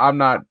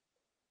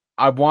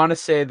 I want to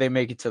say they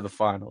make it to the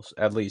finals,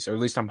 at least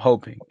I'm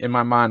hoping. In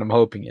my mind, I'm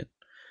hoping it.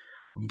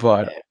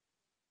 But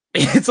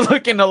it's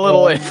looking a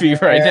little iffy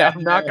right now.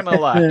 I'm not gonna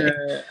lie.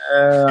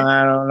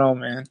 I don't know,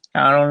 man.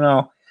 I don't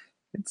know.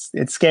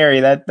 It's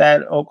scary. That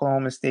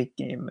Oklahoma State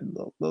game,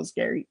 a little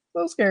scary,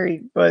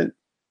 but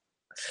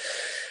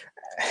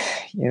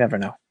you never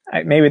know.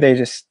 Maybe they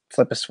just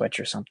flip a switch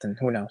or something.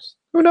 Who knows?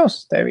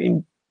 I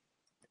mean,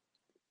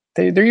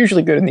 they're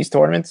usually good in these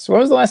tournaments. When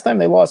was the last time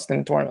they lost in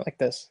a tournament like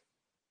this?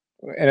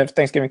 In a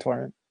Thanksgiving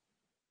tournament?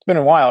 It's been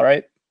a while,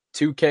 right?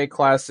 2K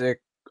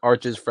Classic,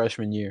 Arch's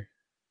freshman year.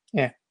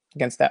 Yeah,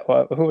 against that.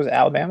 Who was it?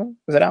 Alabama?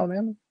 Was it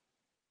Alabama?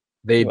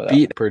 They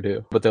beat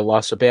Purdue, but they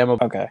lost to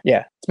Bama. Okay,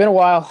 yeah. It's been a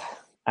while.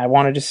 I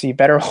wanted to see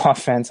better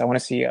offense. I want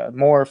to see a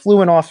more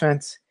fluent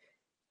offense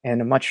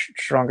and a much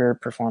stronger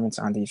performance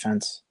on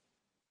defense.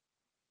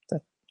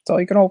 That's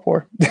all you can hope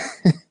for.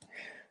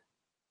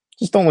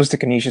 Just don't lose to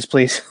Canisius,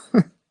 please.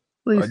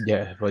 Please.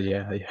 Yeah.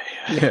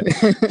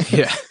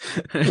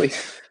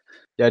 Please.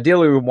 Yeah,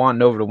 ideally we want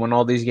Nova to win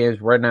all these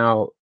games. Right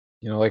now,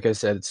 like I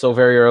said, it's still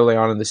very early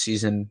on in the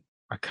season.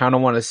 I kind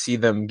of want to see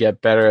them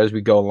get better as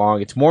we go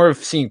along. It's more of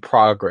seeing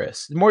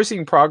progress.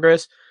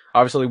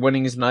 Obviously,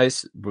 winning is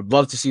nice. Would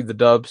love to see the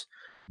dubs.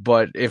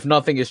 But if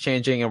nothing is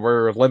changing and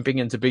we're limping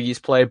into Big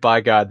East play,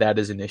 by God, that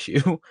is an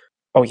issue.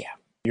 Oh, yeah.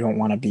 You don't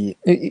want to be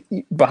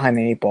behind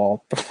the 8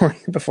 ball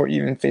before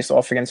you even face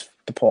off against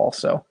DePaul.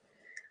 So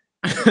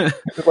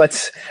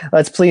let's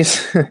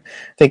please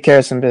take care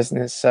of some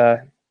business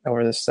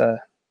over this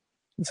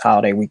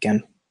holiday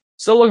weekend.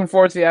 Still looking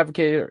forward to the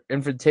Advocator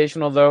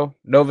Invitational, though.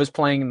 Nova's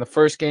playing in the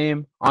first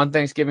game on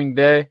Thanksgiving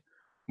Day.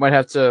 Might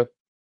have to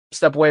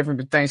step away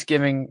from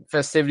Thanksgiving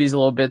festivities a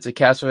little bit to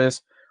catch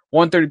this.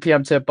 1:30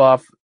 p.m.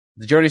 tip-off.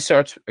 The journey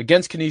starts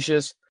against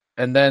Canisius,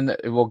 and then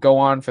it will go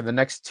on for the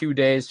next 2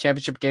 days.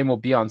 Championship game will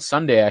be on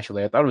Sunday,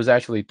 actually. I thought it was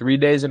actually 3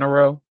 days in a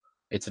row.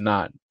 It's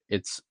not.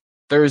 It's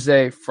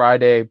Thursday,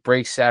 Friday,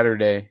 break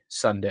Saturday,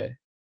 Sunday.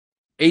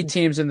 8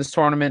 teams in this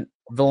tournament: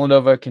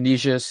 Villanova,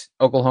 Canisius,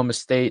 Oklahoma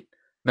State,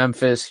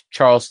 Memphis,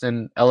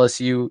 Charleston,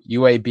 LSU,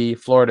 UAB,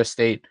 Florida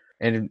State.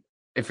 And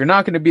if you're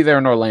not going to be there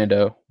in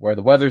Orlando, where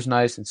the weather's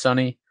nice and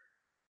sunny,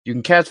 you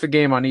can catch the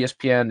game on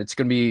ESPN. It's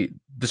going to be,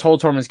 this whole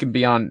tournament's going to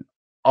be on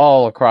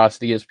all across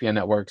the ESPN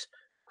networks.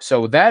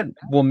 So that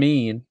will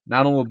mean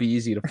not only will it be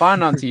easy to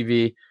find on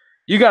TV,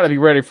 you got to be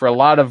ready for a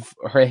lot of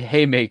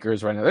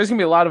haymakers right now. There's going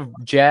to be a lot of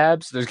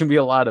jabs. There's going to be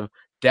a lot of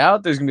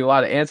doubt. There's going to be a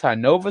lot of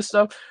anti-Nova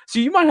stuff. So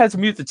you might have to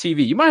mute the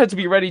TV. You might have to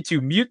be ready to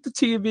mute the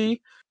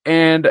TV,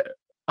 and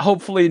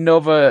hopefully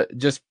Nova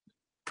just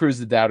proves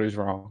the doubters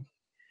wrong.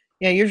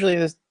 Yeah,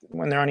 usually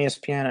when they're on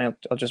ESPN,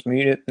 I'll just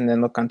mute it and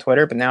then look on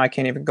Twitter. But now I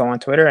can't even go on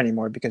Twitter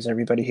anymore because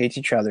everybody hates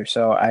each other.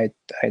 So I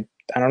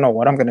don't know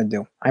what I'm going to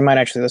do. I might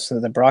actually listen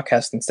to the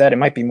broadcast instead. It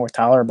might be more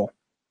tolerable.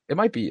 It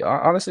might be.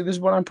 Honestly, this is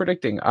what I'm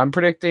predicting. I'm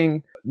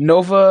predicting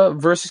Nova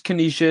versus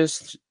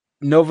Canisius.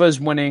 Nova's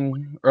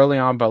winning early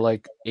on by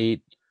like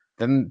 8.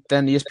 Then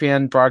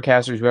ESPN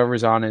broadcasters,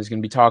 whoever's on it, is going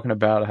to be talking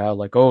about how,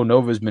 like, oh,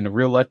 Nova's been a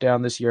real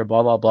letdown this year,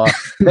 blah, blah, blah.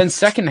 Then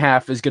second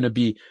half is going to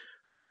be,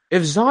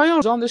 if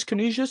Zion's on this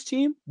Canisius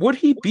team, would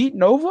he beat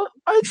Nova?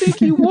 I think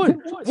he would.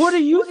 What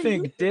do you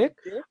think, Dick?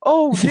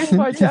 Oh, Dick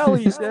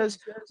Vitale says,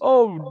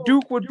 oh,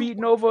 Duke would beat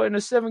Nova in a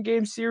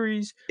 7-game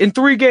series in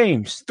 3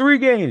 games. 3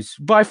 games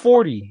by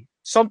 40.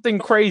 Something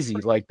crazy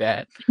like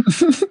that.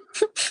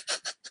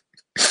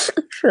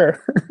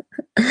 Sure.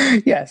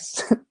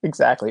 Yes,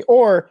 exactly.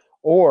 Or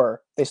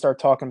they start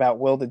talking about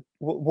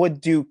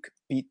would Duke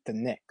beat the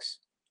Knicks?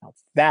 Now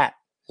that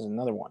is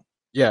another one.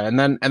 Yeah, and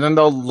then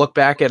they'll look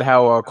back at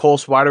how Cole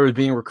Swider was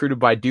being recruited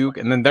by Duke,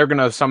 and then they're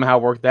gonna somehow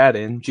work that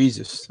in.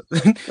 Jesus,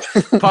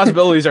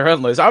 possibilities are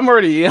endless. I'll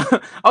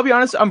be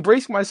honest, I'm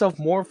bracing myself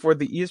more for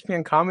the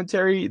ESPN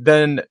commentary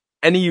than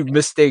any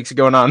mistakes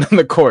going on in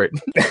the court.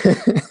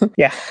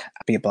 Yeah,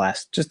 it'd be a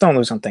blast. Just don't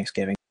lose on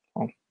Thanksgiving.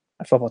 Well,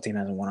 my football team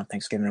hasn't won on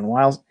Thanksgiving in a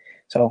while,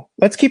 so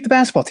let's keep the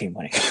basketball team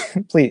winning,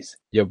 please.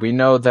 Yeah, we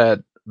know that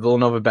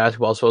Villanova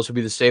basketball is supposed to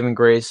be the saving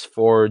grace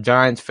for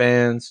Giants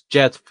fans,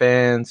 Jets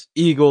fans,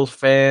 Eagles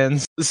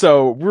fans.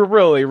 So we're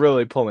really,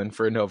 really pulling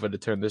for Nova to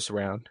turn this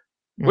around.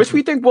 which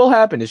we think will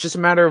happen. It's just a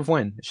matter of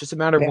when. It's just a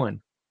matter of Yeah,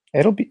 when.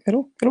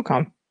 it'll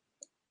come,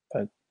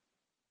 but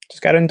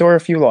just got to endure a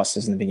few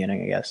losses in the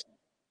beginning, I guess.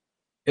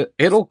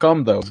 It'll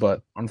come though,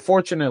 but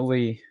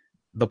unfortunately,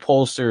 the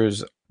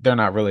pollsters, they're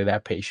not really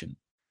that patient.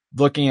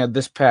 Looking at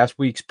this past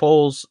week's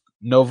polls,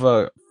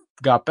 Nova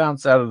got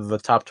bounced out of the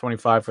top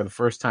 25 for the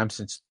first time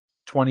since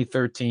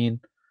 2013.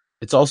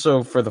 It's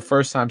also for the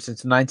first time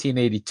since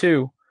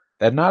 1982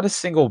 that not a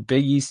single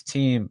Big East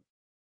team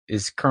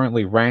is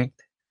currently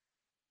ranked.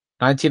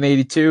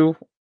 1982,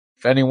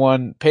 if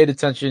anyone paid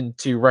attention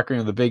to Record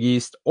of the Big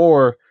East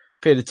or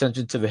paid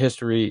attention to the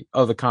history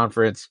of the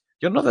conference,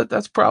 you'll know that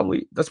that's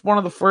one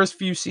of the first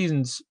few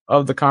seasons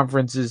of the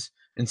conference's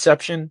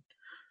inception.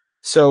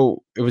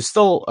 So it was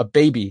still a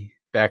baby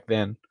back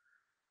then.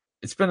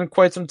 It's been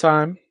quite some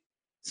time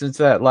since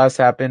that last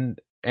happened,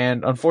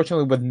 and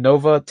unfortunately, with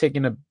Nova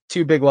taking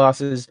two big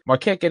losses,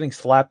 Marquette getting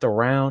slapped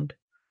around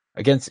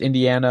against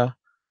Indiana,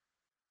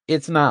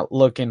 it's not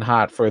looking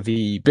hot for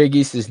the Big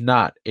East. Is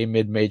not a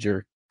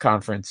mid-major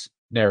conference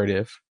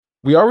narrative.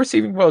 We are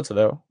receiving votes,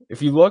 though.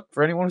 If you look,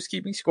 for anyone who's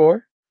keeping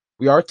score,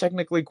 we are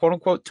technically,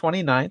 quote-unquote,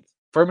 29th.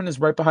 Furman is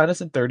right behind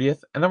us in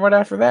 30th. And then right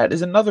after that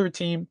is another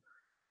team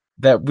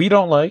that we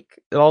don't like.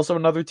 And also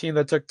another team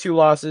that took two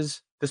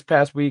losses this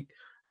past week,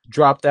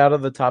 dropped out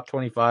of the top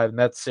 25, and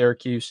that's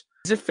Syracuse.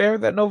 Is it fair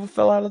that Nova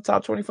fell out of the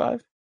top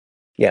 25?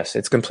 Yes,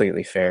 it's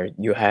completely fair.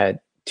 You had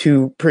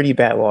two pretty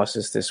bad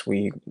losses this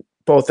week,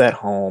 both at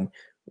home.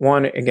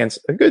 One against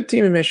a good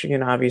team in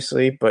Michigan,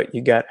 obviously, but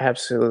you got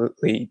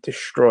absolutely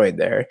destroyed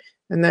there.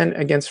 And then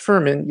against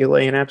Furman, you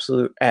lay an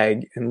absolute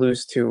egg and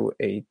lose to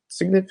a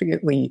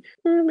significantly,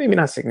 maybe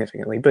not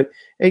significantly, but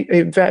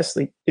a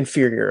vastly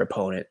inferior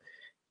opponent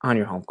on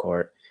your home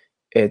court.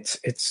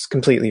 It's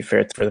completely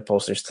fair for the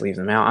pollsters to leave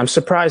them out. I'm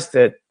surprised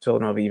that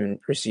Villanova even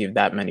received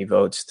that many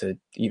votes to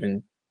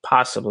even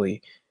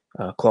possibly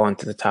claw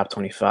into the top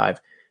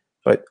 25.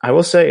 But I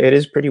will say it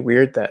is pretty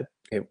weird that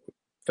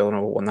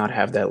Villanova will not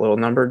have that little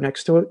number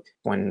next to it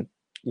when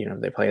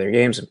they play their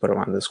games and put them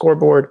on the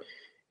scoreboard.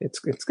 It's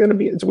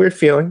a weird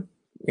feeling.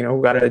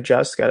 Got to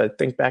adjust. Got to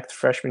think back to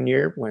freshman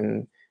year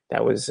when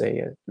that was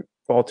a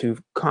all too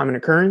common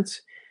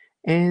occurrence.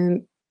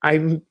 And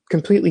I'm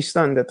completely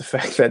stunned at the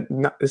fact that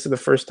this is the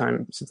first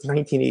time since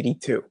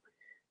 1982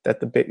 that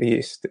the Big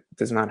East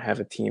does not have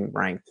a team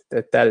ranked.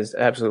 That is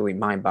absolutely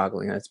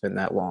mind-boggling that it's been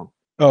that long.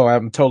 Oh,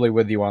 I'm totally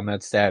with you on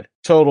that stat.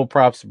 Total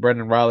props to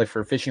Brendan Riley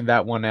for fishing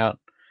that one out.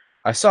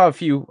 I saw a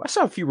few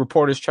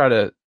reporters try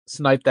to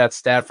snipe that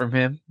stat from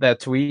him, that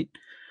tweet.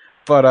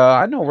 But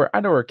I know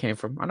where it came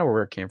from. I know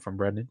where it came from,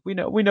 Brendan. We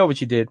know what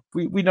you did.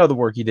 We know the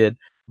work you did.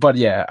 But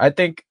yeah, I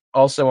think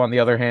also on the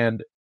other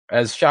hand,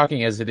 as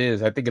shocking as it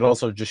is, I think it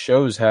also just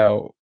shows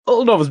how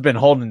Villanova's been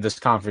holding this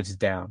conference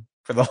down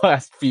for the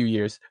last few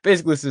years,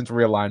 basically since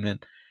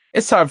realignment.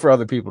 It's time for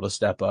other people to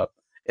step up.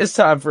 It's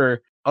time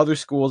for other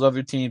schools,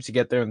 other teams to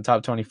get there in the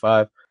top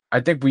 25. I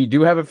think we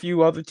do have a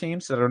few other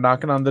teams that are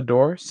knocking on the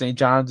door. St.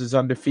 John's is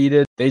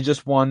undefeated. They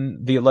just won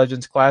the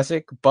Legends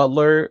Classic.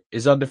 Butler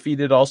is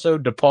undefeated also.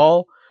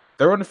 DePaul,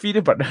 they're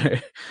undefeated, but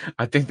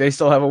I think they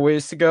still have a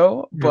ways to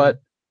go. Mm-hmm.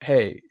 But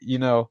hey,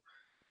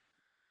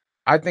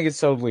 I think it's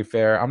totally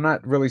fair. I'm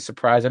not really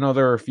surprised. I know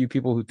there are a few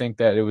people who think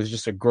that it was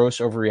just a gross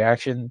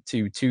overreaction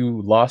to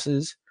two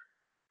losses.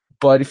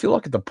 But if you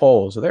look at the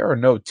polls, there are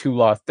no two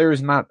loss. There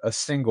is not a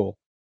single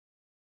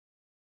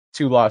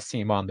two-loss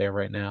team on there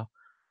right now.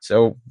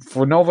 So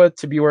for Nova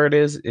to be where it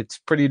is, it's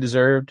pretty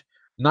deserved.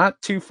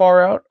 Not too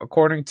far out,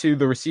 according to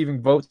the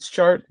receiving votes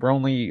chart. We're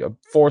only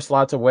 4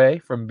 slots away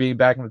from being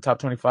back in the top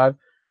 25.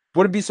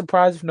 Wouldn't be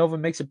surprised if Nova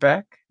makes it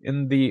back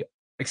in the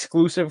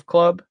exclusive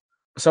club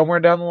somewhere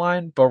down the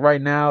line. But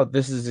right now,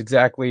 this is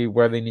exactly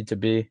where they need to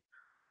be.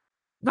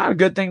 Not a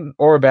good thing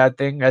or a bad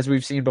thing, as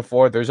we've seen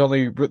before.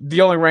 The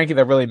only ranking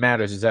that really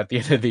matters is at the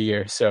end of the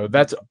year. So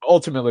that's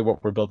ultimately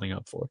what we're building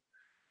up for.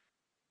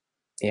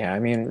 Yeah, I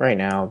mean, right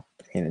now,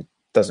 it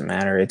doesn't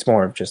matter. It's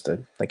more of just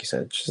like you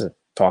said, it's just a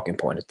talking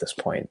point at this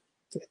point.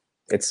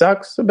 It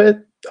sucks a bit.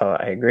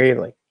 I agree.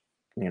 Like,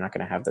 you're not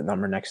going to have the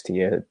number next to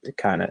you.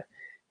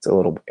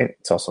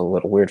 It's also a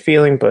little weird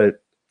feeling,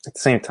 but at the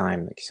same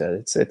time, like you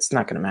said, it's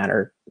not going to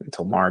matter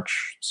until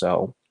March.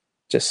 So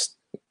just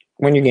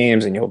win your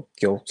games and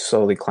you'll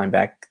slowly climb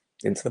back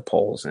into the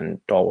polls and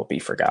all will be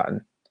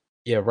forgotten.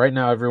 Yeah, right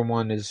now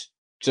everyone is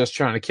just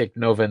trying to kick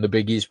Nova in the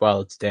Big East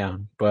while it's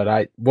down,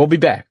 but we'll be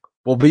back.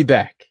 We'll be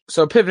back.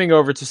 So pivoting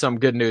over to some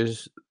good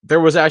news, there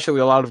was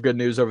actually a lot of good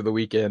news over the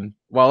weekend.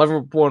 While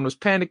everyone was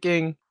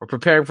panicking or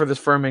preparing for this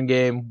Furman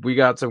game, we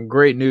got some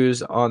great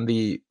news on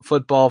the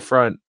football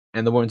front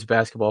and the women's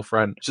basketball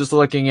front. Just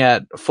looking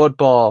at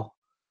football,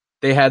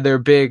 they had their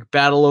big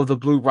Battle of the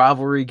Blue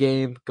rivalry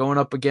game going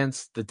up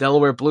against the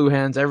Delaware Blue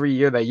Hens every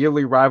year, that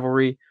yearly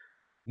rivalry.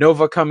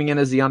 Nova coming in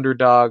as the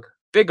underdog,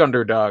 big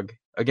underdog,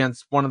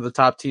 against one of the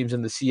top teams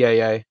in the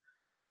CAA.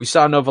 We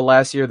saw Nova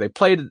last year. They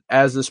played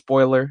as the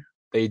spoiler.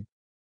 They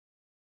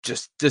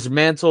just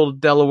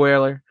dismantled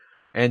Delaware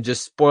and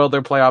just spoiled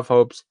their playoff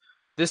hopes.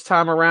 This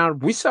time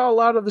around, we saw a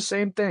lot of the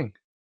same thing.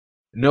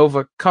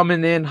 Nova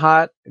coming in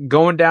hot,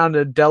 going down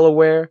to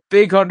Delaware.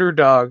 Big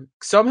underdog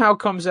somehow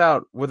comes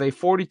out with a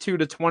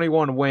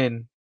 42-21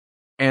 win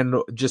and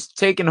just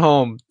taking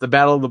home the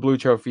Battle of the Blue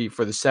Trophy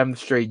for the 7th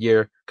straight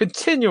year,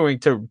 continuing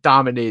to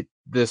dominate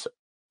this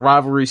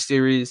rivalry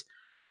series.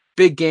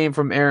 Big game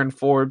from Aaron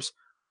Forbes,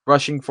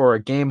 rushing for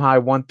a game-high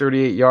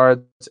 138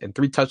 yards and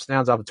 3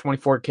 touchdowns off of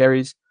 24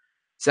 carries.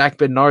 Zach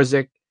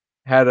Bednarczyk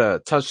had a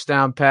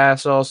touchdown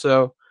pass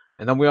also.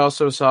 And then we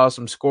also saw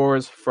some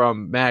scores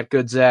from Matt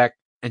Goodzak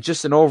and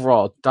just an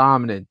overall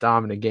dominant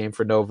game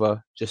for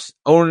Nova. Just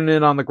owning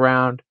it on the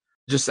ground,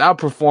 just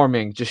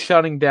outperforming, just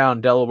shutting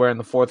down Delaware in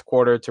the fourth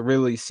quarter to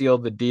really seal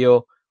the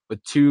deal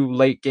with 2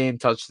 late game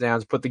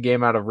touchdowns, put the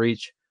game out of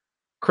reach.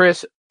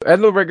 Chris, end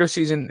of the regular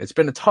season, it's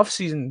been a tough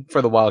season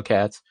for the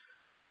Wildcats,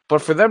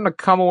 but for them to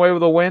come away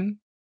with a win,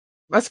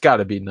 that's got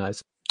to be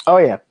nice. Oh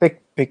yeah,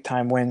 big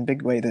time win,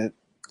 big way to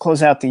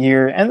close out the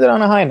year. Ended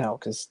on a high note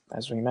because,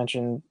 as we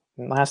mentioned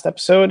in the last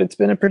episode, it's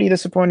been a pretty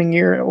disappointing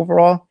year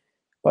overall.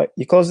 But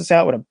you close this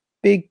out with a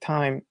big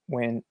time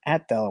win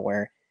at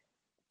Delaware.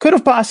 Could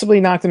have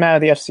possibly knocked them out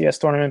of the FCS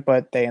tournament,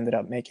 but they ended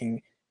up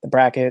making the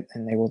bracket,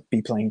 and they will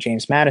be playing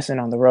James Madison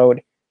on the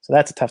road. So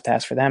that's a tough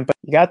task for them. But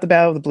you got the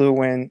Battle of the Blue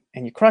win,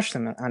 and you crushed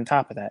them on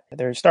top of that.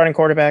 Their starting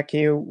quarterback,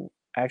 Hugh,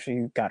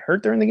 actually got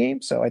hurt during the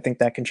game, so I think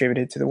that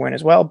contributed to the win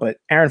as well. But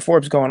Aaron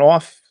Forbes going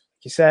off,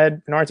 like you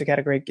said, Bednarczyk had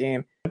a great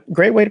game.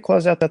 Great way to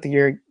close out the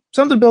year.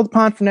 Something to build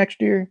upon for next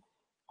year.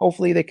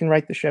 Hopefully they can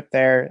right the ship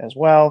there as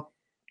well.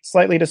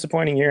 Slightly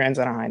disappointing year, ends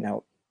on a high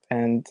note.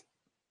 And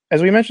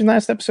as we mentioned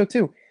last episode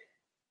too,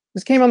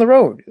 this came on the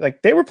road.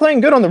 Like, they were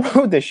playing good on the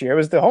road this year. It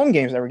was the home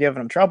games that were giving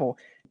them trouble.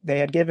 They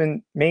had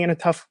given Maine a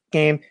tough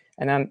game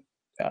and then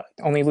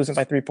only losing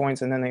by 3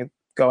 points, and then they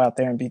go out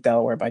there and beat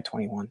Delaware by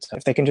 21. So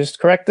if they can just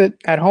correct it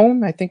at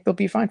home, I think they'll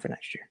be fine for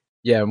next year.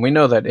 Yeah, and we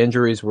know that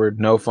injuries were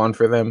no fun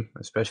for them,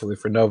 especially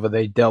for Nova.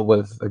 They dealt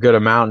with a good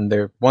amount, and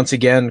they're, once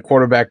again,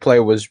 quarterback play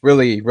was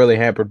really, really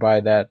hampered by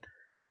that.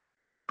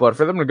 But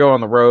for them to go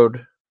on the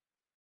road,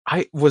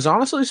 I was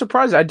honestly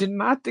surprised. I did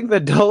not think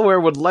that Delaware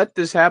would let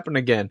this happen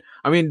again.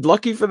 I mean,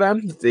 lucky for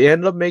them, they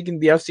ended up making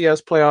the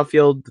FCS playoff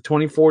field, the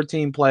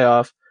 2014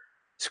 playoff,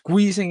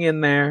 squeezing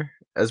in there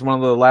as one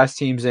of the last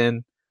teams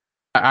in.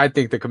 I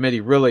think the committee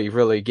really,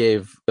 really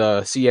gave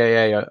the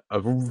CAA a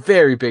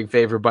very big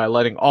favor by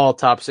letting all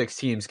top 6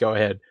 teams go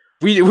ahead.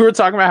 We were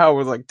talking about how it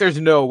was like,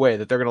 there's no way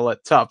that they're going to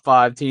let top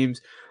 5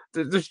 teams.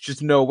 There's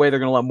just no way they're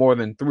going to let more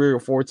than 3 or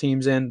 4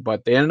 teams in.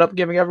 But they ended up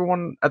giving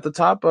everyone at the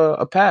top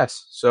a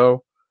pass.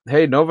 So,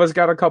 hey, Nova's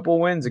got a couple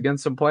wins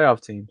against some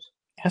playoff teams.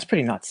 That's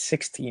pretty nuts.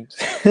 6 teams.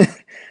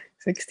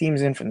 6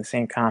 teams in from the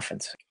same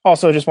conference.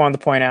 Also, just wanted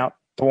to point out,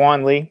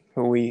 DeJuan Lee,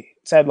 who we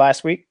said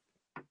last week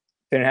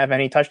didn't have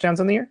any touchdowns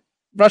on the year,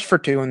 rushed for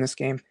 2 in this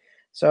game.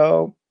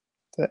 So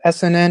the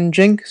SNN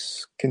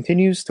jinx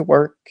continues to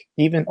work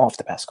even off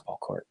the basketball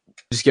court.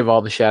 Just give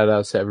all the shout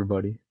outs to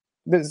everybody.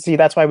 See,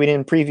 that's why we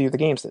didn't preview the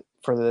games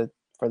for the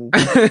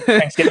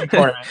Thanksgiving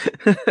tournament.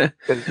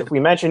 Because if we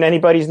mention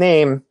anybody's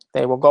name,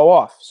 they will go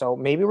off. So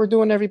maybe we're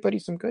doing everybody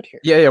some good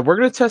here. Yeah, we're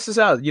going to test this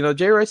out. You know,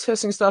 Jay Wright's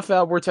testing stuff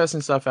out. We're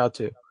testing stuff out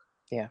too.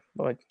 Yeah.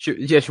 But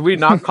should we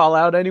not call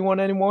out anyone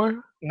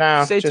anymore?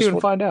 No. Stay tuned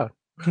and find out.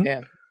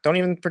 Yeah. Don't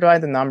even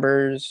provide the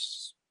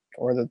numbers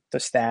or the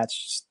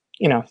stats.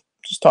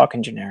 Just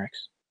talking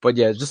generics. But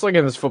yeah, just looking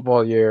at this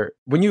football year,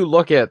 when you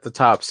look at the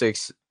top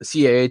 6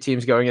 CAA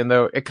teams going in,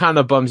 though, it kind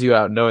of bums you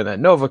out knowing that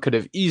Nova could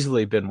have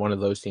easily been one of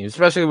those teams,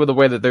 especially with the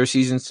way that their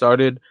season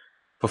started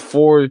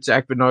before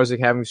Zach Bednarczyk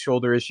having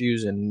shoulder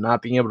issues and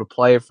not being able to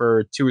play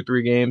for 2 or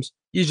 3 games.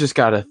 You just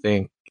got to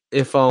think,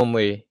 if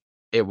only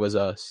it was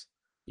us.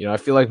 You know, I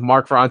feel like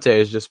Mark Ferrante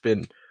has just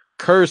been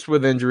cursed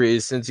with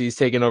injuries since he's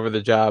taken over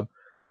the job.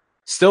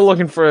 Still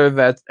looking for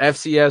that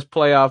FCS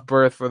playoff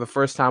berth for the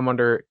first time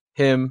under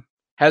him.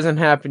 Hasn't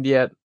happened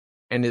yet.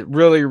 And it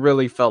really,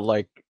 really felt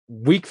like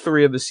week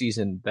 3 of the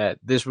season that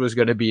this was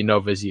going to be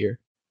Nova's year.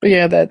 But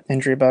yeah, that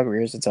injury bug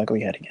rears its ugly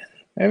head again.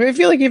 I mean, I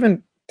feel like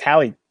even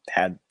Tally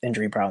had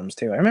injury problems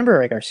too. I remember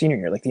like our senior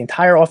year, like the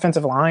entire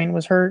offensive line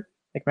was hurt.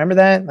 Like, remember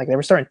that? Like, they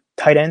were starting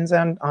tight ends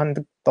on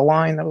the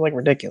line. That was like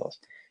ridiculous.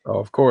 Oh,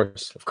 of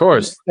course. Of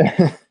course.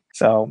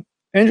 So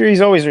injuries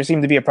always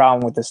seem to be a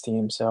problem with this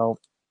team. So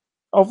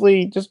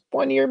hopefully just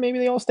one year, maybe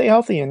they all stay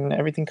healthy and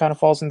everything kind of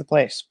falls into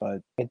place.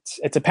 But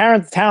it's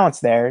apparent the talent's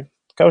there.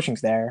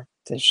 Coaching's there.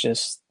 It's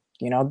just,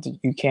 you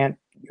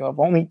have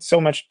only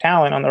so much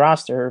talent on the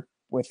roster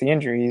with the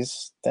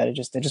injuries that it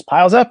just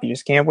piles up. You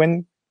just can't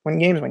win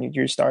games when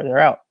your stars are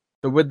out.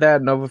 So with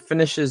that, Nova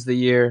finishes the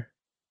year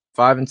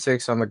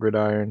 5-6 on the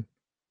gridiron,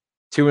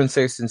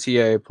 2-6 in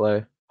CAA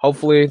play.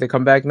 Hopefully they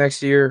come back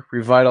next year,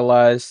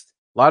 revitalized.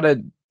 A lot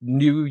of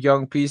new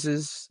young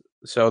pieces,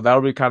 so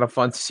that'll be kind of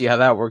fun to see how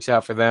that works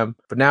out for them.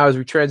 But now as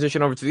we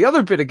transition over to the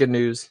other bit of good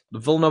news, the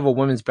Villanova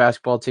women's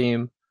basketball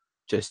team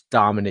just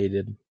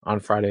dominated on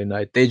Friday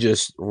night. They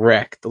just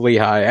wrecked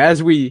Lehigh.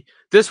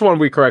 This one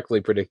we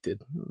correctly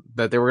predicted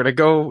that they were going to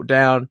go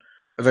down,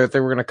 that they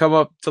were going to come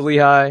up to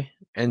Lehigh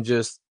and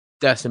just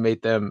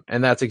decimate them.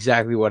 And that's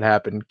exactly what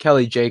happened.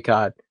 Kelly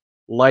Jaycott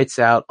lights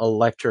out,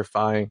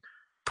 electrifying.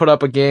 Put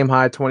up a game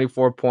high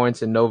 24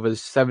 points in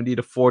Nova's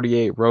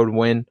 70-48 road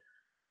win.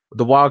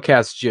 The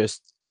Wildcats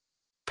just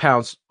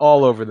pounced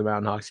all over the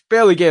Mountain Hawks.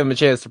 Barely gave them a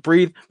chance to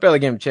breathe, barely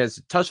gave them a chance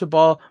to touch the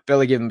ball,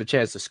 barely gave them a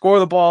chance to score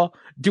the ball,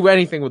 do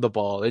anything with the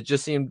ball. It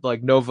just seemed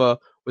like Nova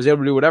was able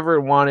to do whatever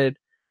it wanted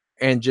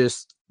and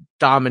just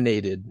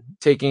dominated,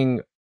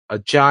 taking a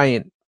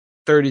giant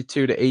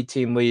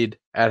 32-18 lead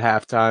at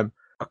halftime.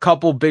 A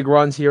couple big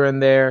runs here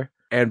and there,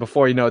 and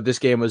before you know it, this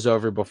game was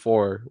over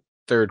before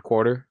third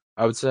quarter,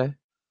 I would say.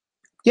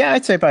 Yeah,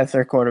 I'd say by the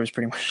third quarter it was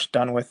pretty much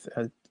done with.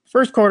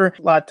 First quarter,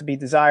 a lot to be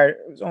desired.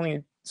 It was only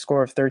a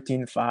score of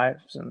 13-5,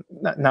 so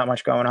not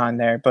much going on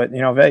there. But,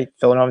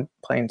 Villanova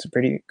playing some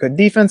pretty good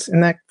defense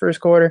in that first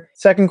quarter.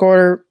 Second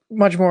quarter,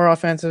 much more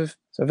offensive.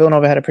 So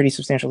Villanova had a pretty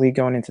substantial lead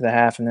going into the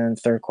half, and then in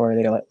the third quarter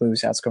they let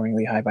loose, outscoring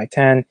Lehigh by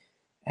 10.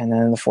 And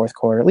then in the fourth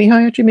quarter,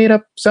 Lehigh actually made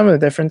up some of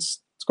the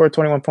difference, scored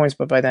 21 points,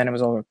 but by then it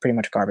was all pretty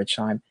much garbage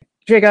time.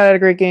 Jake had a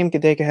great game.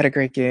 Gadeka had a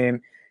great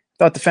game.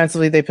 Thought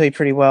defensively they played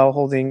pretty well,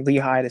 holding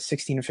Lehigh to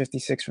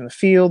 16-56 from the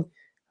field,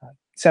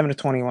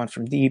 7-21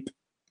 from deep.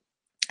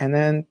 And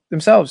then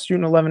themselves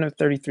shooting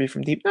 11-33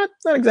 from deep. Not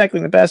exactly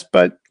the best,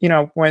 but,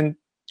 when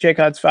Jake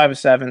Hod's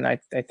 5-7,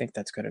 I think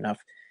that's good enough.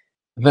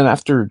 And then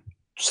after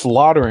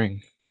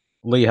slaughtering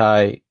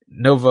Lehigh,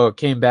 Nova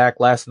came back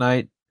last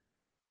night,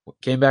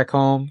 came back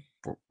home,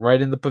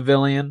 right in the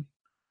pavilion.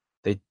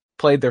 They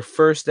played their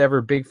first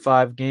ever Big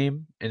Five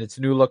game in its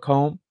new look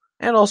home,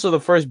 and also the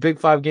first Big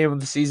Five game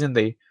of the season.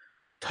 They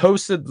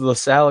hosted the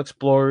LaSalle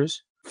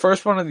Explorers,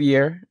 first one of the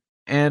year,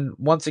 and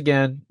once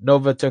again,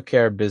 Nova took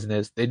care of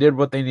business. They did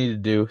what they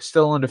needed to do,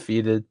 still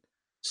undefeated,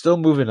 still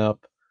moving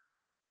up.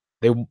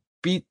 They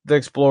beat the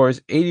Explorers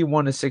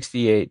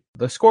 81-68.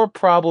 The score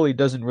probably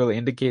doesn't really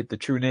indicate the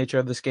true nature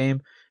of this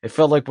game. It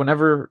felt like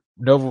whenever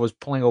Nova was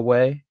pulling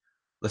away,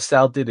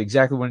 LaSalle did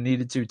exactly what it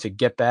needed to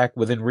get back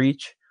within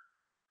reach.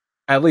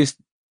 At least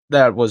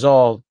that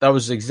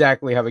was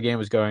exactly how the game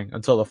was going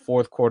until the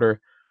fourth quarter,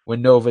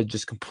 when Nova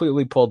just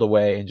completely pulled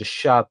away and just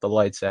shot the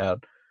lights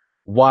out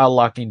while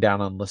locking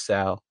down on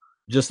LaSalle.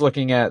 Just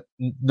looking at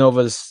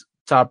Nova's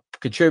top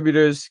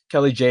contributors,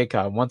 Kelly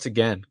Jacob, once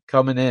again,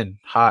 coming in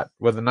hot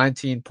with a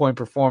 19-point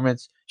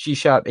performance. She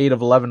shot 8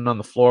 of 11 on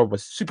the floor,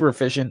 was super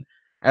efficient,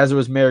 as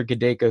was Mary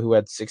Gadeka, who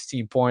had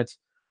 16 points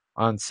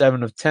on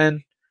 7 of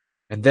 10.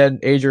 And then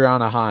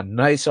Adriana Hahn,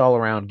 nice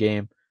all-around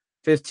game,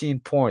 15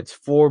 points,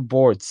 4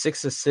 boards,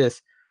 6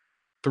 assists,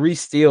 3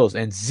 steals,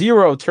 and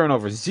 0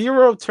 turnovers.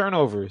 0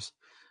 turnovers.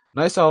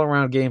 Nice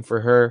all-around game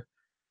for her.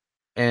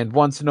 And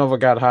once Nova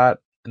got hot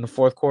in the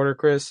fourth quarter,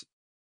 Chris,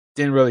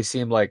 didn't really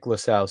seem like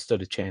LaSalle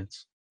stood a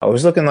chance. I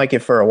was looking like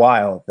it for a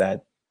while,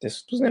 that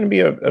this was going to be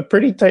a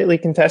pretty tightly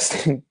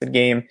contested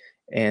game,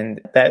 and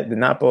that did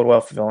not bode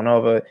well for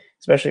Villanova,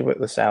 especially with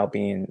LaSalle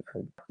being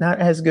not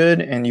as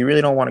good, and you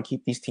really don't want to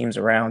keep these teams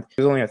around. It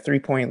was only a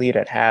 3-point lead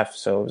at half,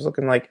 so it was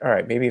looking like, all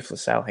right, maybe if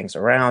LaSalle hangs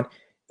around,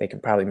 they can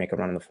probably make a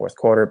run in the fourth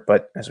quarter.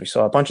 But as we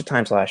saw a bunch of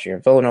times last year,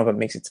 Villanova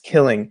makes its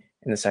killing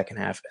in the second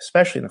half,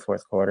 especially in the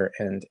fourth quarter,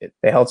 and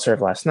they held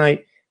serve last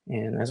night.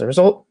 And as a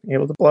result,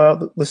 able to blow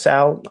out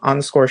LaSalle on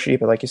the score sheet,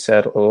 but like you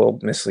said, a little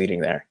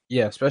misleading there.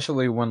 Yeah,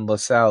 especially when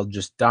LaSalle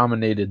just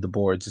dominated the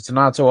boards. It's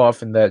not so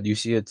often that you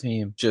see a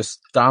team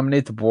just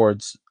dominate the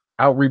boards,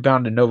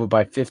 out-rebounded Nova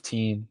by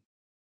 15,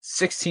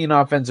 16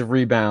 offensive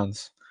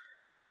rebounds,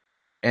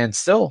 and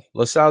still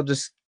LaSalle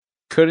just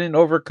couldn't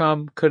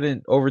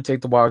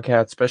overtake the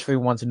Wildcats, especially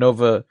once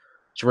Nova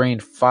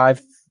drained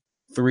 5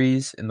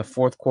 threes in the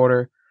fourth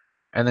quarter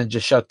and then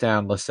just shut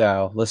down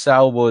LaSalle.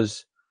 LaSalle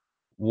was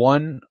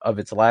one of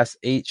its last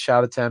 8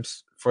 shot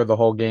attempts for the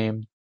whole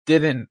game.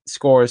 Didn't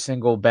score a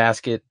single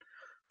basket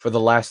for the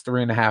last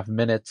 3.5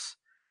 minutes.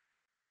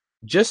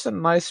 Just a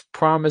nice,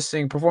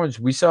 promising performance.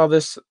 We saw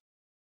this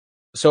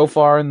so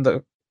far in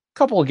the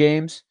couple of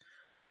games.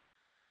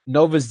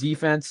 Nova's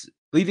defense,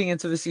 leading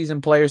into the season,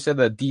 players said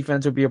that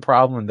defense would be a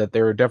problem, that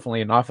they were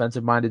definitely an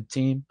offensive-minded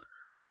team.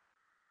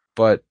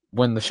 But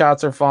when the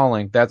shots are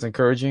falling, that's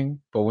encouraging.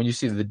 But when you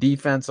see the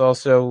defense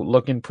also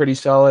looking pretty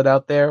solid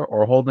out there,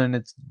 or holding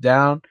it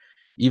down,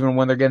 even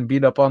when they're getting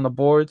beat up on the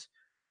boards,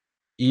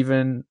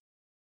 even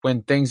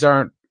when things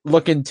aren't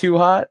looking too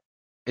hot,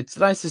 it's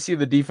nice to see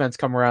the defense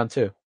come around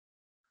too.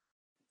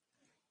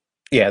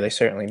 Yeah, they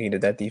certainly needed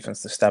that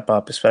defense to step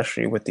up,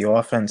 especially with the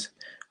offense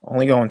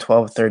only going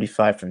 12 of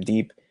 35 from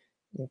deep.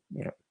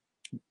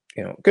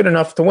 Good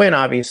enough to win,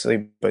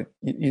 obviously, but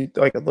you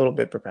like a little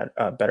bit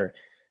better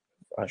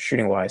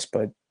shooting wise.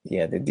 But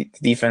yeah, the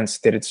defense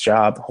did its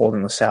job,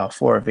 holding LaSalle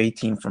 4 of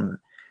 18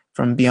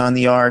 from beyond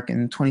the arc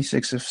and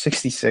 26 of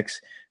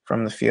 66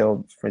 from the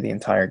field for the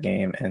entire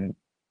game. And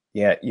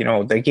yeah,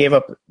 they gave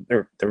up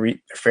their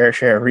fair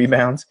share of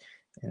rebounds,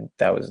 and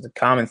that was the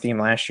common theme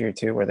last year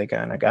too, where they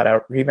kind of got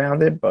out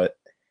rebounded. But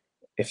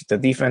if the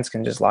defense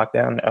can just lock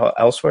down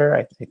elsewhere,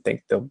 I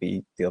think they'll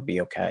be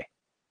okay.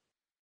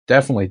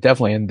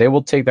 Definitely. And they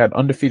will take that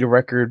undefeated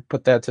record,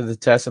 put that to the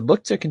test, and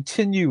look to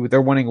continue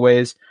their winning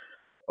ways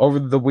over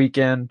the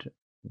weekend,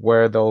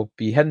 where they'll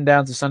be heading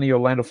down to sunny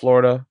Orlando,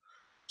 Florida,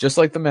 just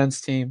like the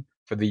men's team,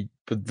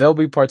 but they'll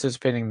be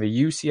participating in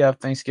the UCF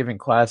Thanksgiving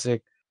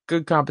Classic.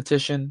 Good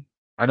competition.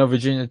 I know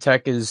Virginia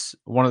Tech is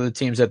one of the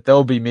teams that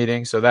they'll be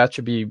meeting, so that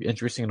should be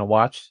interesting to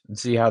watch and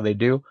see how they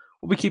do.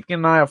 We'll be keeping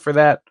an eye out for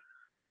that.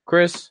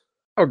 Chris,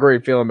 I have a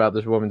great feeling about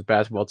this women's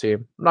basketball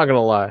team. I'm not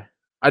gonna lie.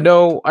 I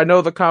know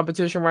the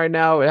competition right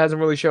now. It hasn't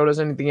really showed us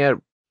anything yet.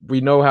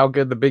 We know how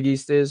good the Big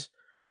East is,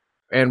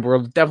 and we're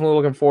definitely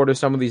looking forward to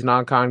some of these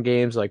non-con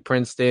games like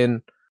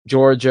Princeton,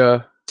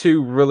 Georgia.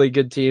 Two really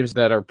good teams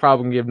that are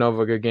probably going to give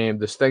Nova a good game.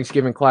 This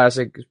Thanksgiving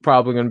Classic is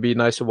probably going to be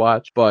nice to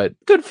watch, but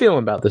good feeling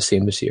about this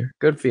team this year.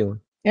 Good feeling.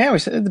 Yeah, we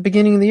said at the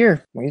beginning of the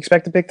year, we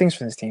expected big things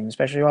from this team,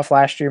 especially off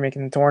last year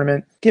making the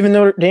tournament, giving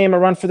Notre Dame a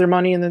run for their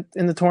money in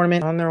the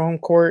tournament on their home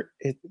court.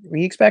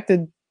 We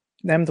expected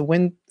them to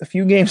win a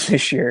few games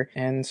this year,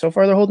 and so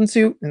far they're holding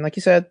suit. And like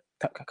you said,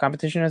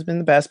 competition has been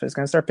the best, but it's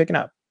going to start picking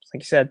up.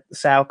 Like you said, the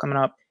Sal coming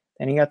up.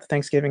 Then you got the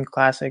Thanksgiving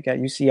Classic at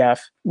UCF.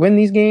 Win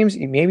these games,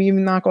 you maybe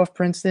even knock off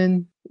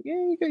Princeton. Yeah,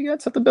 you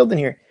got something building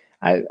here.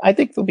 I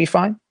think they'll be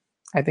fine.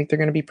 I think they're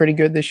going to be pretty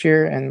good this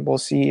year, and we'll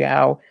see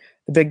how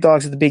the big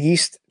dogs of the Big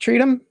East treat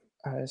them,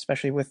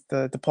 especially with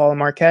the DePaul and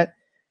Marquette,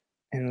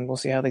 and we'll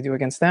see how they do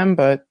against them.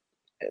 But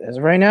as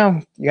of right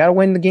now, you got to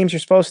win the games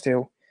you're supposed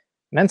to.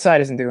 Men's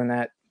side isn't doing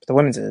that, but the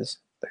women's is,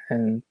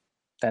 and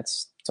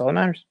that's all that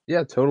matters.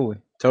 Yeah, totally.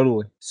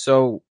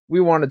 So we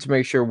wanted to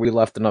make sure we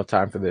left enough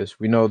time for this.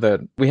 We know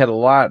that we had a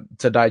lot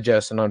to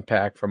digest and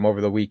unpack from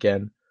over the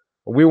weekend.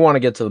 But we want to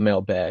get to the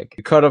mailbag.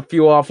 We cut a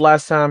few off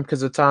last time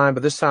because of time,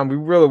 but this time we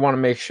really want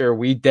to make sure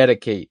we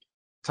dedicate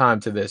time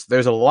to this.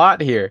 There's a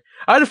lot here.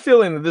 I had a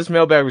feeling that this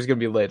mailbag was going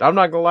to be late. I'm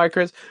not going to lie,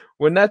 Chris.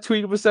 When that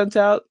tweet was sent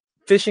out,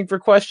 fishing for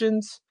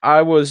questions,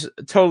 I was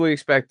totally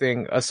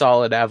expecting a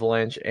solid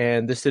avalanche,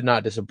 and this did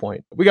not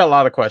disappoint. We got a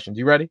lot of questions.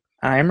 You ready?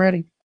 I am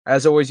ready.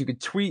 As always, you can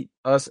tweet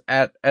us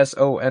at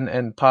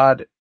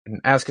SONNPod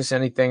and ask us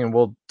anything, and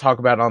we'll talk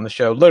about it on the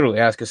show. Literally,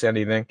 ask us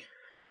anything.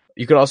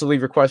 You can also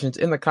leave your questions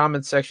in the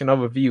comments section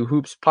of a VU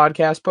Hoops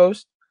podcast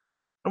post,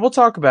 and we'll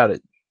talk about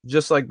it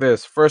just like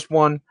this. First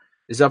one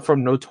is up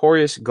from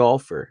Notorious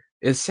Golfer.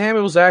 Is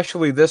Samuels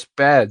actually this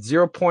bad?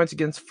 0 points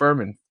against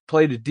Furman.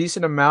 Played a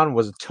decent amount and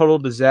was a total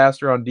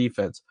disaster on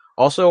defense.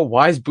 Also,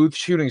 why is Booth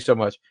shooting so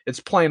much? It's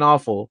plain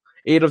awful.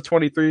 8 of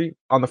 23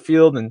 on the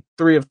field and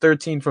 3 of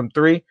 13 from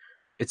 3.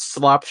 It's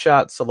slop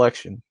shot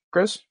selection.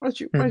 Chris, why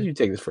don't you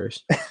take this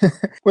first?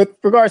 With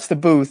regards to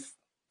Booth,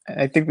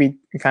 I think we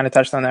kind of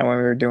touched on that when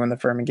we were doing the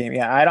Furman game.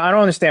 Yeah, I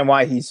don't understand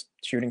why he's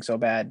shooting so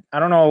bad. I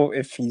don't know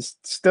if he's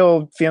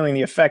still feeling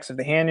the effects of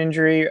the hand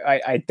injury.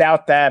 I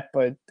doubt that,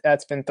 but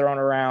that's been thrown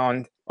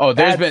around. Oh,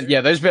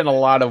 there's been a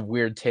lot of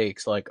weird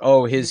takes like,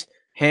 oh, his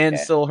hand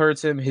still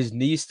hurts him, his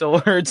knee still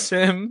hurts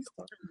him.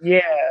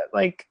 Yeah,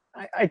 like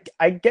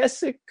I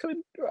guess it could.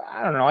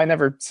 I don't know. I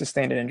never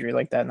sustained an injury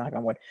like that, knock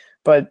on wood.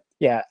 But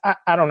yeah,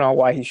 I don't know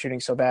why he's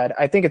shooting so bad.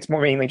 I think it's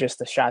more mainly just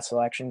the shot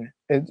selection.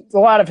 A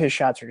lot of his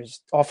shots are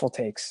just awful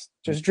takes,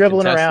 just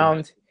dribbling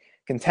around,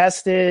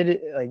 contested,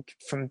 like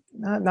from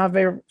not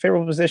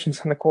favorable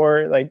positions on the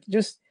court. Like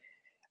just,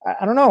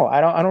 I don't know.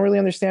 I don't really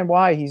understand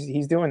why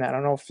he's doing that. I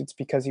don't know if it's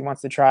because he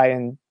wants to try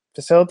and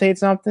facilitate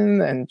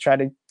something and try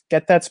to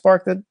get that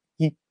spark that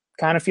he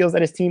kind of feels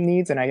that his team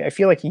needs. And I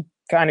feel like he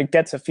kind of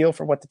gets a feel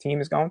for what the team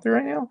is going through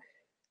right now.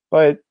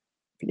 But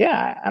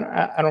yeah,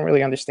 I don't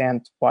really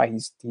understand why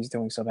he's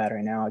doing so bad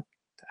right now.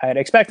 I'd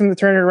expect him to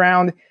turn it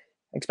around,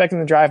 expect him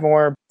to drive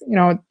more. You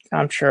know,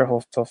 I'm sure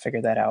he'll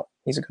figure that out.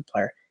 He's a good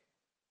player.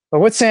 But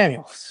with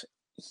Samuels,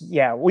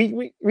 yeah, we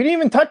didn't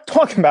even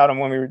talk about him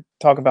when we were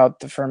talking about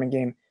the Furman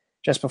game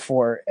just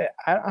before.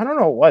 I don't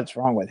know what's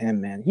wrong with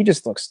him, man. He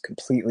just looks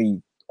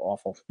completely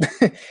awful.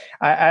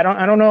 I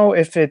don't know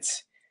if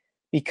it's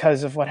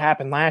because of what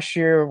happened last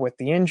year with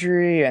the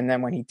injury, and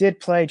then when he did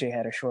play, Jay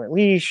had a short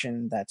leash,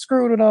 and that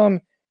screwed with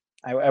him.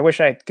 I wish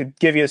I could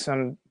give you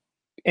some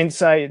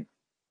insight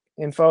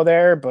info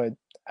there, but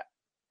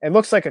it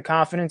looks like a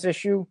confidence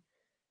issue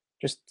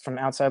just from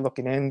outside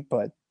looking in,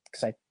 but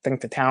because I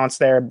think the talent's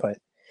there, but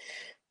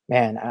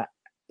man,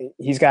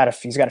 he's got to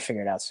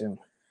figure it out soon.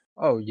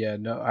 Oh yeah,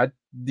 no,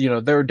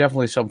 there were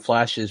definitely some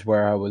flashes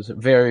where I was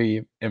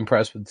very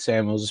impressed with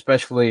Samuels,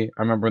 especially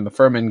I remember in the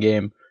Furman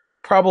game.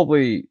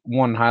 Probably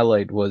one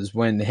highlight was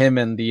when him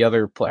and the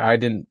other player, I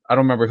don't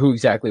remember who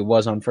exactly it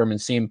was on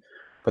Furman's team,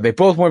 but they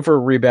both went for a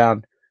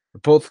rebound.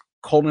 They're both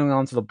holding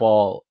onto the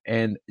ball,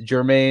 and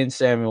Jermaine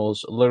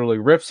Samuels literally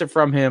rips it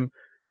from him.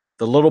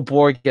 The little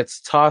boy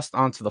gets tossed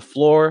onto the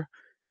floor.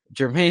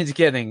 Jermaine's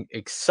getting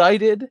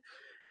excited,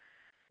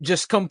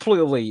 just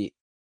completely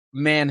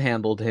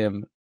manhandled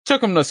him,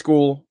 took him to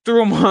school,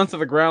 threw him onto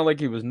the ground like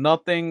he was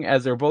nothing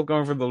as they're both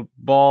going for the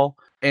ball,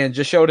 and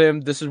just showed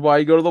him this is why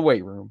you go to the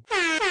weight room.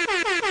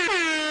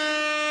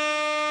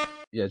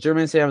 Yeah,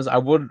 Jermaine Samuels,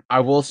 I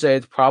will say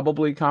it's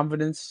probably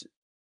confidence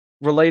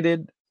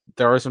related.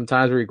 There are some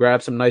times where he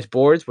grabbed some nice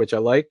boards, which I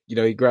like.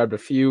 He grabbed a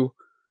few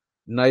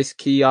nice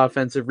key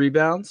offensive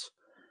rebounds.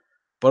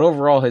 But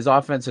overall, his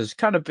offense has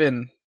kind of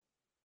been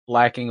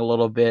lacking a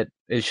little bit.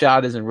 His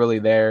shot isn't really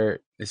there.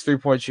 His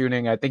three-point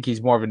shooting, I think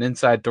he's more of an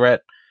inside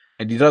threat.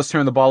 And he does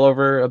turn the ball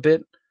over a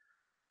bit.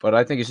 But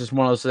I think it's just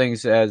one of those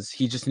things as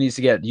he just needs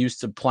to get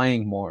used to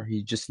playing more.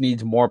 He just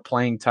needs more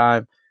playing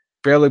time.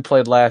 Barely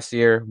played last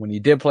year. When he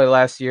did play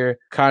last year,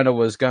 kind of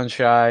was gun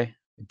shy,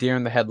 deer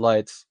in the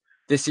headlights.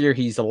 This year,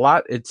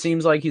 it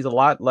seems like he's a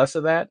lot less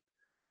of that,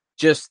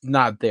 just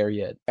not there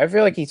yet. I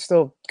feel like he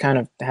still kind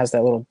of has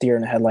that little deer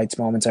in the headlights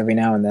moments every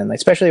now and then, like,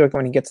 especially like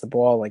when he gets the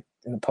ball like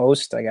in the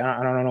post. Like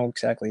I don't know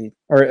exactly,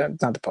 or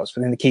not the post,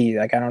 but in the key.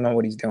 Like I don't know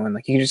what he's doing.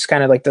 Like he just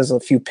kind of like does a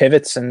few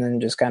pivots and then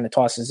just kind of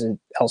tosses it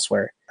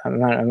elsewhere. I'm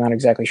not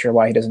exactly sure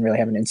why he doesn't really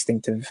have an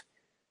instinctive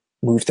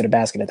move to the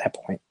basket at that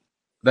point.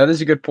 That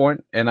is a good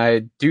point, and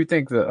I do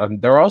think that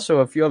there are also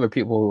a few other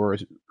people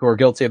who are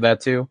guilty of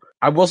that too.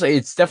 I will say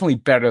it's definitely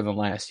better than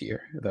last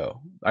year,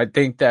 though. I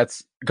think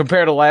that's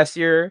compared to last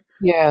year.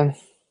 Yeah,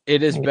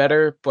 it is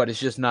better, but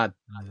it's just not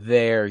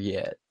there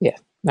yet. Yeah,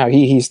 no,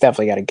 he's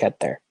definitely got to get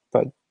there,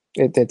 but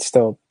it's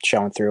still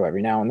showing through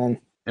every now and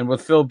then. And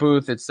with Phil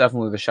Booth, it's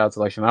definitely the shot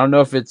selection. I don't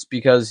know if it's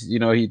because,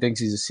 he thinks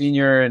he's a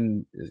senior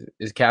and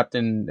is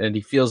captain and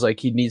he feels like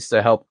he needs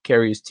to help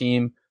carry his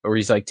team, or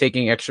he's like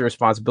taking extra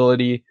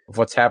responsibility of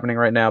what's happening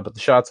right now, but the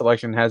shot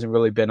selection hasn't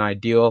really been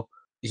ideal.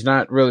 He's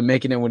not really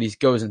making it when he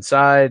goes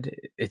inside.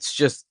 It's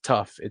just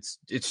tough. It's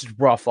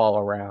rough all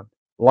around.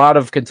 A lot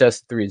of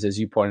contested threes, as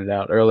you pointed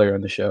out earlier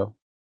in the show.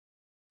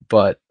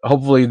 But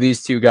hopefully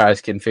these two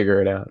guys can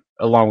figure it out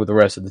along with the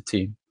rest of the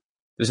team.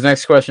 This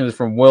next question is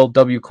from Will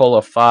W.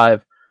 Cola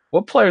 5.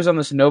 What players on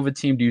this Nova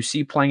team do you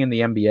see playing in the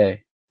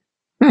NBA?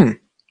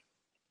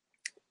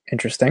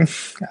 Interesting.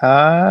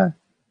 Well,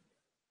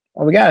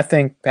 we got to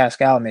think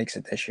Pascal makes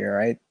it this year,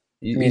 right?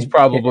 He's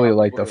probably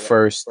like the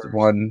first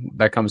one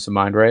that comes to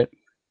mind, right?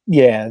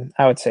 Yeah,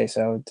 I would say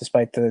so.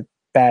 Despite the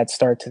bad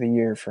start to the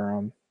year for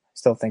him, I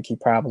still think he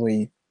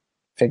probably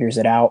figures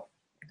it out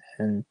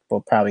and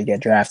will probably get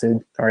drafted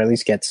or at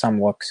least get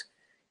some looks.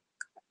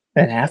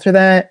 And after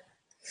that,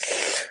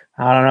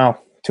 I don't know.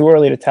 Too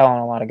early to tell on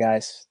a lot of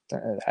guys.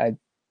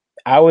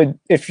 I would,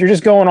 if you're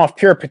just going off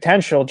pure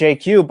potential,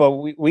 JQ,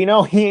 but we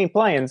know he ain't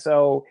playing.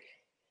 So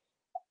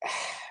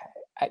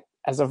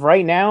as of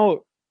right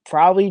now,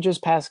 probably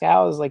just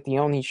Pascal is like the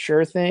only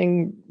sure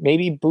thing.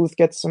 Maybe Booth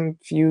gets some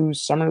few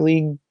summer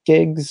league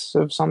gigs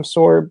of some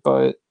sort,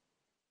 but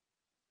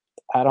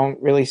I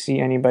don't really see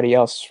anybody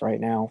else right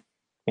now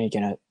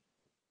making it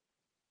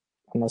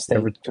unless they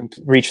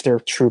reach their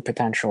true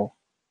potential.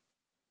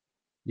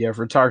 Yeah, if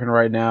we're talking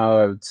right now,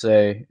 I would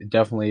say it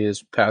definitely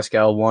is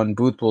Pascal 1.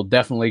 Booth will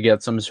definitely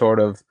get some sort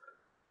of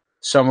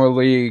summer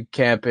league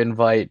camp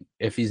invite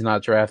if he's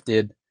not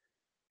drafted.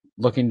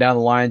 Looking down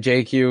the line,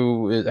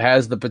 JQ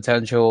has the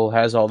potential,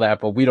 has all that,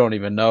 but we don't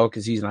even know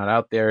because he's not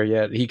out there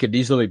yet. He could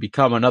easily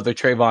become another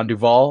Trayvon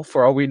Duval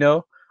for all we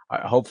know.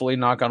 Hopefully,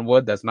 knock on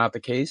wood, that's not the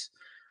case.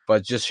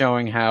 But just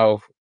showing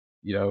how,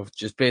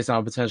 just based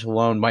on potential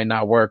alone might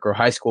not work, or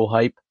high school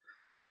hype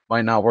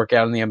might not work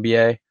out in the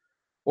NBA.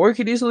 Or he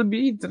could easily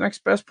be the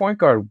next best point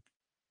guard.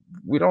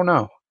 We don't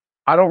know.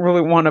 I don't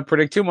really want to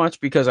predict too much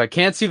because I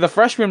can't see the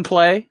freshmen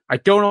play. I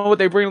don't know what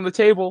they bring to the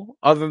table,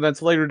 other than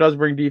Slater does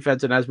bring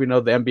defense, and as we know,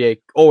 the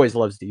NBA always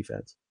loves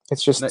defense.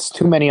 It's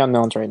too many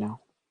unknowns right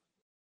now.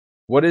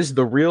 What is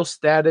the real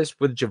status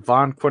with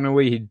Javon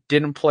Quinerly? He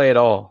didn't play at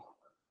all.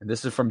 And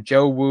this is from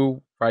Joe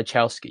Wu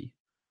Rychowski,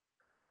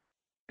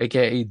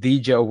 a.k.a. the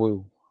Joe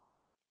Wu.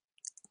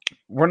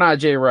 We're not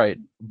Jay Wright,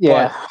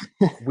 but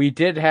we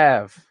did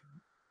have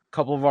a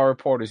couple of our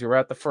reporters who were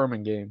at the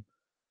Furman game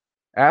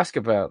ask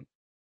about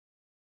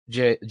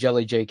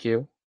Jelly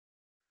JQ.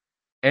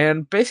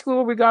 And basically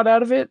what we got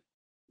out of it,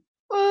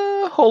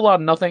 a whole lot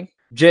of nothing.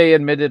 Jay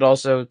admitted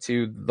also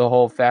to the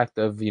whole fact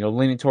of,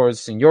 leaning towards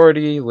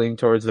seniority, leaning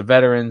towards the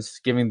veterans,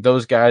 giving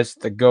those guys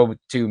the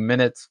go-to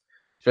minutes,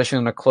 especially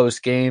in a close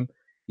game.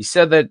 He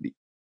said that,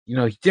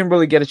 he didn't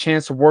really get a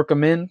chance to work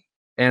them in,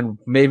 and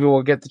maybe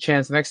we'll get the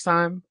chance next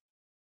time.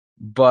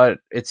 But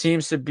it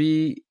seems to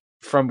be,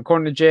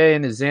 according to Jay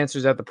and his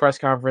answers at the press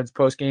conference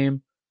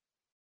post-game,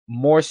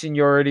 more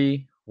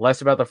seniority,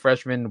 less about the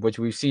freshmen, which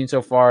we've seen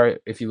so far.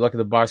 If you look at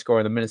the box score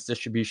and the minutes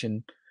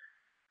distribution,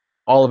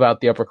 all about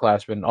the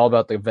upperclassmen, all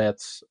about the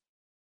vets,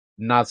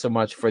 not so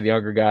much for the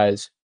younger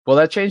guys. Will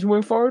that change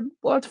moving forward?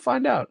 We'll have to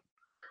find out.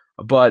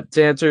 But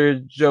to answer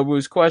Joe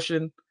Wu's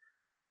question,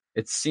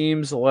 it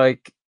seems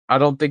like I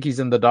don't think he's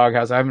in the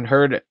doghouse. I haven't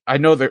heard. I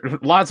know there are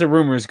lots of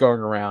rumors going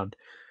around,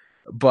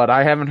 but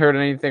I haven't heard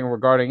anything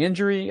regarding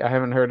injury. I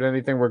haven't heard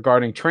anything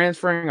regarding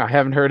transferring. I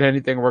haven't heard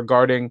anything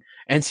regarding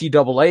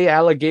NCAA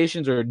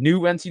allegations or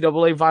new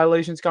NCAA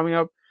violations coming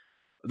up.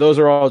 Those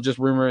are all just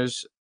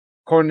rumors.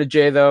 According to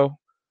Jay, though,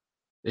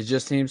 it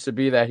just seems to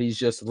be that he's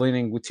just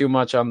leaning too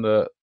much on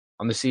the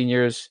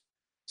seniors,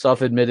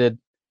 self-admitted,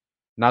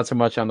 not so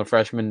much on the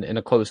freshmen in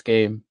a close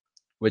game,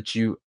 which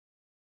you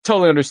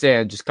totally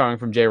understand just coming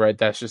from Jay Wright.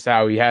 That's just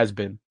how he has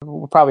been.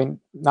 We'll probably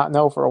not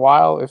know for a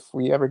while if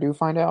we ever do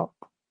find out.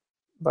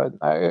 But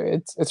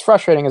it's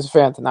frustrating as a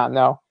fan to not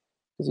know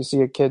because you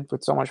see a kid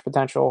with so much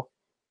potential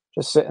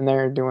just sitting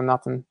there doing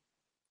nothing.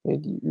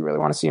 You really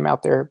want to see him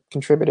out there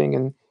contributing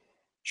and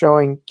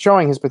showing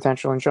his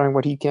potential and showing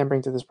what he can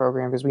bring to this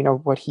program because we know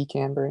what he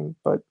can bring.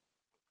 But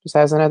Just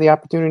hasn't had the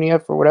opportunity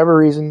yet for whatever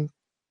reason.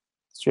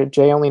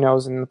 Jay only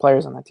knows, and the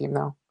players on that team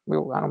know.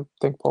 I don't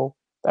think we'll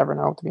ever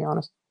know, to be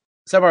honest.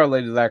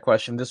 Semi-related to that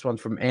question, this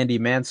one's from Andy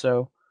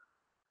Manso.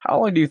 How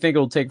long do you think it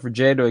will take for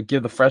Jay to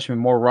give the freshman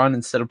more run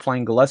instead of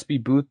playing Gillespie,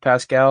 Booth,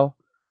 Pascal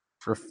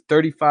for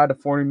 35 to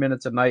 40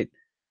 minutes a night?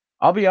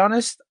 I'll be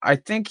honest, I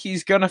think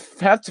he's going to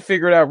have to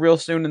figure it out real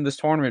soon in this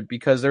tournament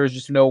because there is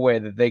just no way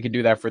that they can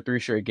do that for 3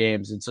 straight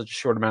games in such a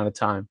short amount of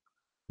time.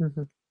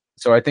 Mm-hmm.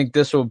 So I think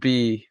this will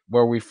be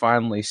where we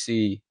finally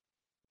see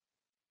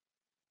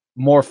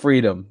more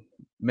freedom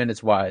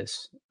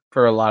minutes-wise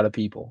for a lot of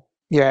people.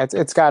 Yeah,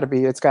 it's got to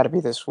be. It's got to be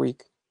this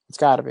week. It's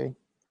got to be.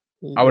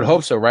 I would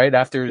hope so, right?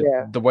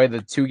 After the way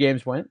the 2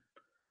 games went?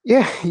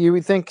 Yeah, you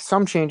would think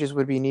some changes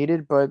would be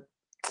needed, but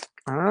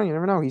I don't know. You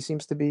never know. He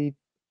seems to be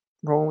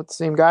rolling with the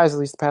same guys at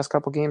least the past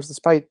couple games,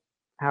 despite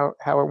how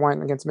it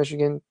went against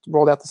Michigan.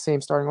 Rolled out the same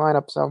starting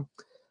lineup, so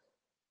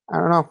I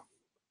don't know.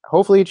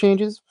 Hopefully it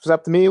changes. If it was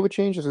up to me, it would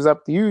change. If it was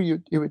up to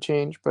you, it would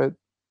change. But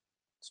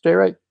stay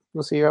right.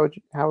 We'll see how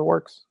it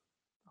works.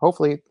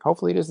 Hopefully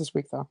it is this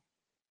week, though.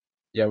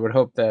 Yeah, I would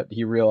hope that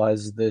he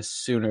realizes this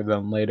sooner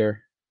than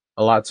later,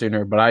 a lot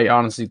sooner. But I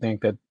honestly think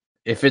that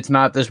if it's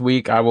not this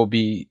week, I will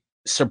be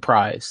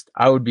surprised.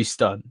 I would be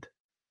stunned.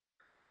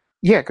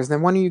 Yeah, because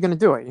then when are you going to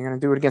do it? You're going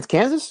to do it against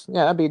Kansas?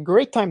 Yeah, that'd be a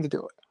great time to do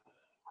it.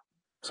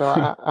 So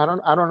I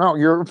don't know.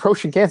 You're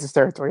approaching Kansas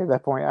territory at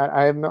that point.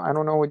 I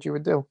don't know what you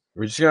would do.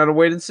 We're just gonna have to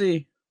wait and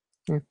see.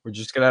 Yeah. We're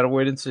just gonna have to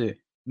wait and see.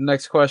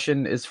 Next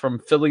question is from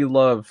Philly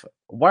Love.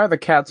 Why are the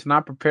Cats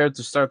not prepared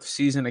to start the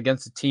season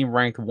against a team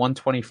ranked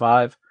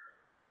 125?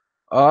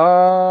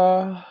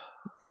 Yeah,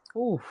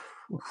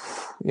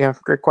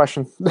 great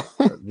question.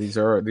 These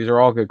are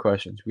all good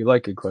questions. We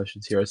like good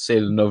questions here at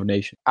State of the Nova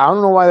Nation. I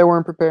don't know why they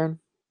weren't prepared.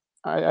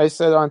 I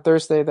said on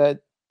Thursday that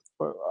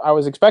I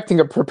was expecting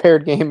a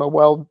prepared game, a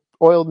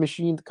well-oiled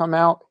machine to come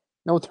out,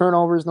 no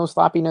turnovers, no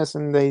sloppiness,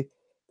 and they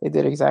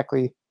did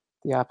exactly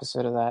the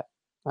opposite of that.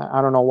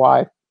 I don't know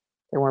why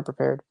they weren't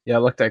prepared. Yeah, I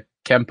looked at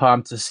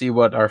KenPom to see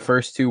what our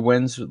first 2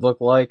 wins would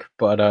look like,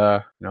 but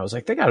I was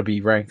like, they got to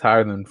be ranked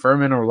higher than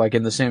Furman or like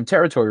in the same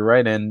territory,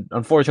 right? And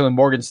unfortunately,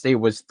 Morgan State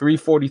was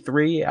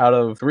 343 out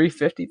of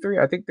 353.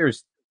 I think there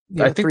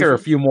are a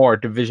few more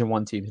Division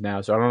I teams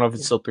now, so I don't know if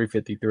it's still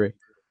 353.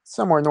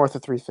 Somewhere north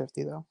of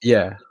 350, though.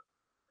 Yeah.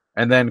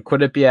 And then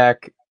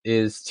Quinnipiac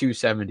is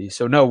 270.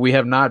 So, no, we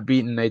have not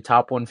beaten a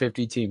top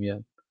 150 team yet.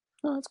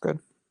 Oh, that's good.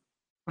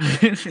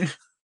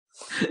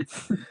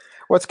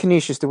 What's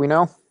Canisius? Do we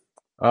know?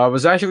 I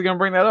was actually going to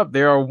bring that up.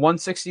 They are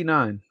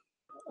 169.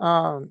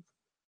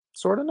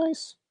 Sort of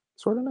nice.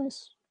 Sort of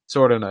nice.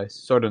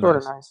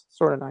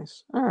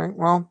 All right.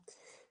 Well,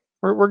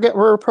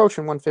 we're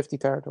approaching 150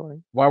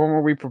 territory. Why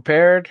weren't we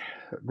prepared?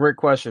 Great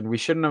question. We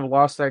shouldn't have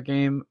lost that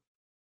game.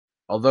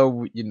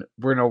 Although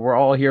we're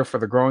all here for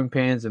the growing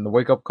pains and the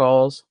wake up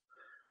calls.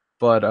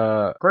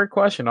 But great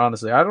question,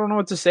 honestly. I don't know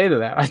what to say to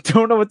that. I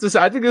don't know what to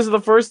say. I think this is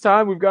the first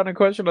time we've gotten a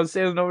question on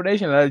State of the Nova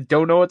Nation that I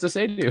don't know what to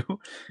say to.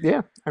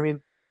 Yeah, I mean,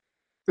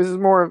 this is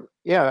more.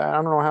 Yeah, I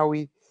don't know how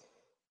we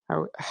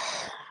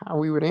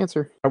would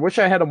answer. I wish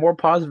I had a more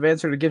positive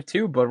answer to give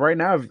too, but right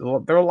now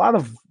there are a lot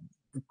of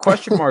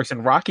question marks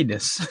and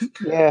rockiness.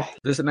 Yeah.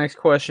 This next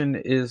question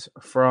is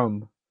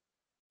from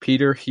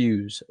Peter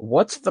Hughes.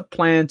 What's the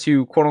plan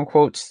to quote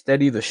unquote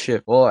steady the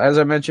ship? Well, as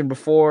I mentioned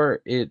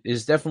before, it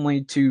is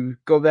definitely to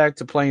go back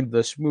to playing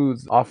the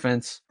smooth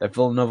offense that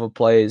Villanova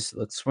plays.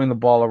 Let's swing the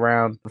ball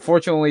around.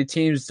 Unfortunately,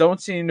 teams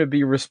don't seem to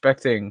be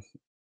respecting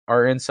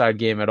our inside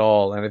game at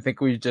all, and I think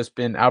we've just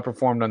been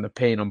outperformed on the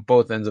paint on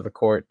both ends of the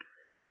court.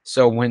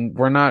 So when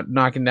we're not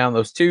knocking down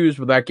those twos,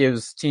 well, that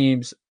gives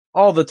teams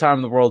all the time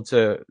in the world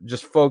to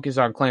just focus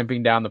on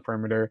clamping down the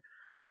perimeter.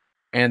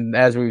 And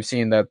as we've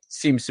seen, that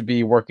seems to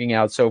be working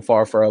out so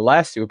far for our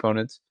last 2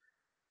 opponents.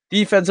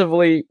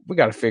 Defensively, we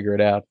got to figure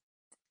it out.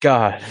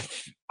 God,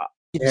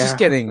 just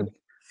getting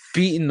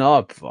beaten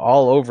up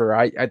all over.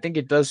 I think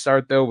it does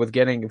start, though, with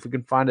if we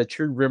can find a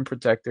true rim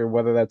protector,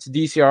 whether that's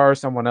DCR or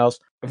someone else,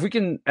 if we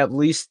can at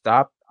least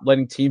stop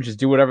letting teams just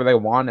do whatever they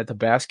want at the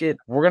basket,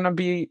 we're gonna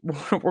be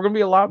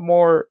a lot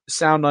more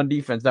sound on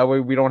defense. That way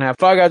we don't have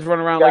 5 guys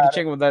running around like a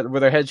chicken with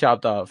their head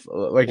chopped off.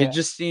 It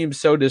just seems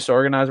so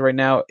disorganized right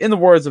now. In the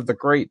words of the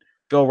great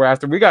Bill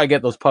Rafter, we gotta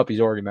get those puppies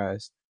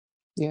organized.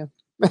 Yeah.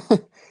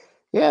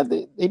 Yeah,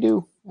 they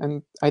do.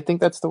 And I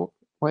think that's the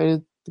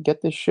way to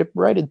get this ship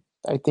righted.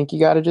 I think you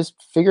got to just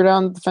figure it out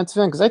on the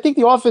defensive end because I think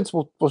the offense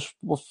will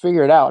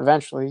figure it out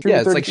eventually. Yeah,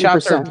 it's like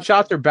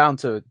shots are bound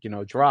to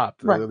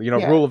drop. Right.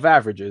 Rule of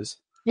averages.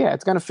 Yeah,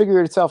 it's going to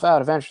figure itself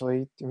out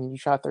eventually. I mean, you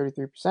shot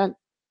 33%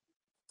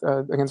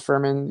 against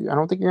Furman. I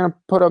don't think you're going to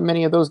put up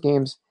many of those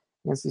games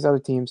against these other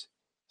teams.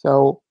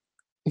 So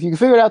if you can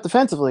figure it out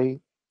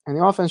defensively and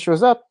the offense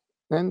shows up,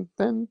 then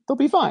they'll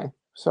be fine.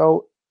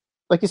 So,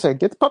 like you said,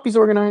 get the puppies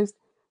organized,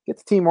 get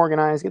the team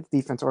organized, get the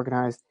defense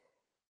organized.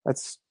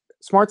 Let's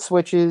smart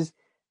switches.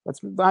 Let's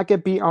not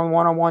get beat on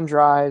one-on-one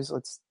drives.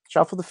 Let's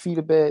shuffle the feet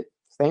a bit,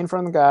 stay in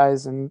front of the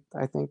guys, and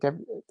I think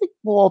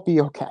we'll all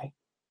be okay.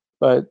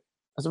 But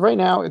as of right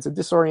now, it's a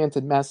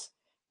disoriented mess,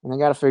 and they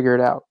got to figure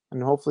it out.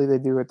 And hopefully they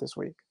do it this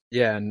week.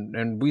 Yeah,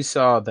 and we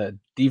saw that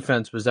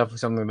defense was definitely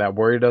something that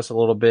worried us a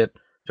little bit,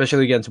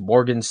 especially against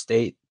Morgan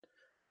State.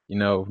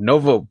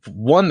 Nova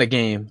won the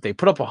game. They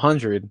put up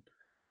 100,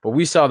 but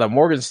we saw that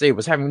Morgan State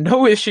was having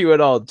no issue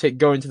at all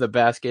going to the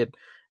basket.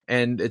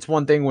 And it's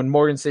one thing when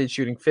Morgan State's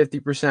shooting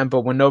 50%,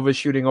 but when Nova's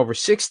shooting over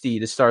 60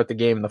 to start the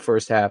game in the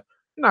first half,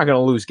 you're not going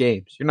to lose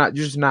games. You're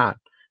just not.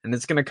 And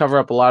it's going to cover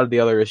up a lot of the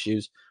other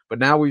issues. But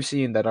now we've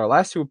seen that our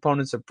last two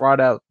opponents have brought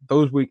out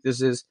those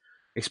weaknesses,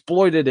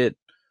 exploited it,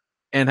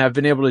 and have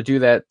been able to do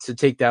that to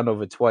take down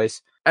Nova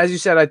twice. As you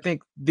said, I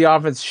think the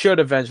offense should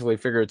eventually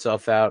figure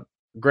itself out.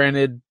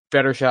 Granted,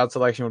 better shot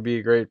selection would be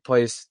a great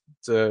place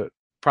to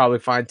probably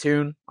fine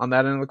tune on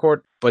that end of the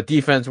court, but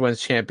defense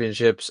wins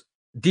championships.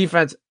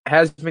 Defense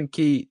has been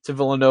key to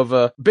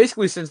Villanova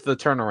basically since the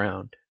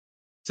turnaround.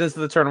 Since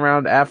the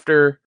turnaround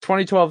after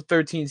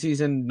 2012-13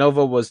 season,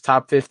 Nova was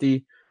top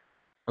 50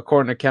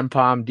 according to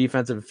KenPom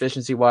defensive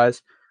efficiency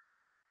wise.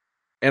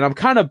 And I'm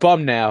kind of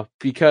bummed now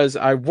because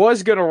I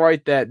was going to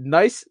write that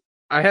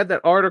I had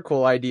that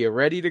article idea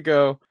ready to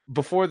go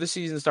before the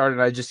season started.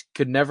 I just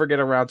could never get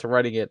around to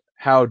writing it.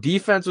 How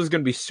defense was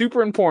going to be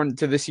super important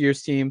to this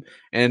year's team.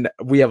 And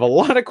we have a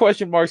lot of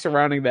question marks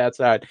surrounding that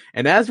side.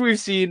 And as we've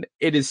seen,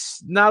 it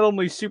is not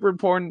only super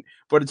important,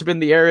 but it's been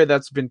the area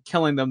that's been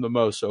killing them the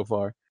most so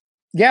far.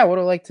 Yeah, I would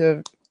have liked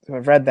to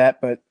have read that,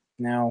 but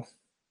now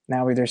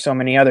there's so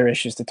many other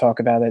issues to talk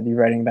about that you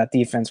writing about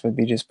defense would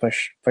be just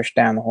push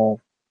down the whole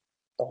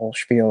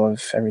spiel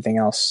of everything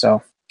else.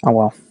 So, oh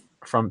well.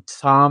 From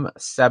Tom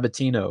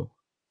Sabatino.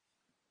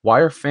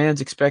 Why are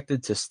fans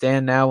expected to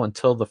stand now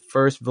until the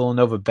first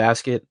Villanova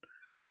basket?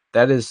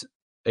 That is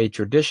a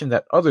tradition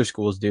that other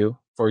schools do.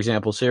 For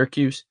example,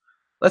 Syracuse.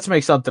 Let's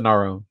make something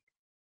our own.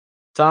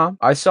 Tom,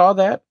 I saw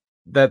that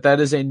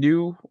is a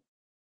new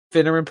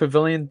Finneran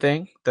Pavilion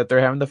thing that they're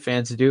having the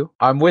fans do.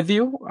 I'm with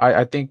you.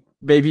 I think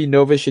maybe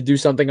Nova should do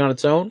something on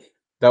its own.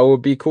 That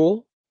would be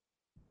cool.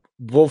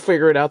 We'll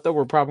figure it out, though.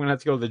 We're probably going to have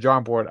to go to the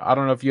drawing board. I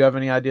don't know if you have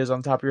any ideas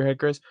on top of your head,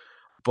 Chris,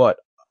 but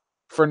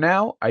for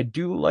now, I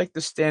do like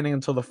the standing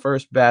until the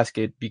first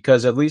basket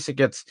because at least it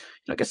gets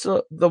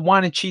the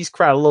wine and cheese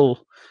crowd a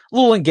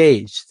little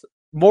engaged,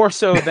 more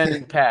so than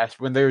in the past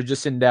when they were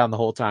just sitting down the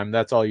whole time.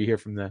 That's all you hear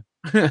from them.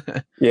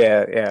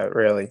 Yeah,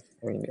 really.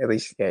 I mean, at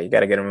least, you got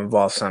to get them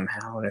involved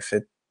somehow. And if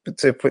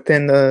it's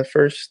within the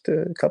first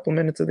couple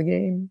minutes of the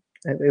game,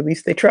 at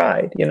least they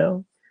tried,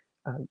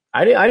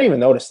 I didn't even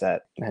notice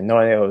that. I had no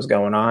idea what was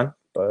going on,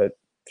 but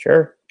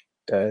sure.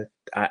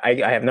 I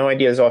have no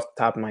ideas off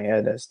the top of my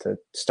head as to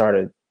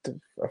start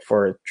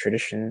for a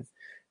tradition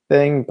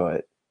thing,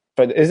 but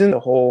isn't the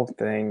whole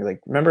thing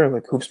like, remember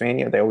like Hoops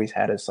Mania, they always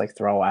had us like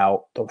throw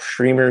out those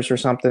streamers or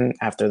something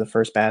after the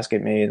first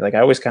basket made. Like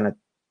I always kind of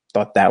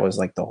thought that was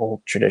like the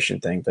whole tradition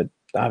thing, but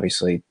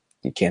obviously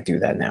you can't do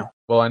that now.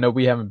 Well, I know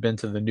we haven't been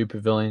to the new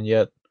pavilion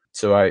yet,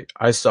 so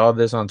I saw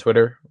this on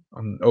Twitter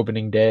on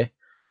opening day,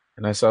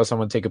 and I saw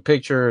someone take a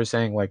picture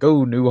saying like,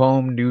 "Oh, new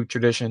home, new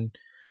tradition."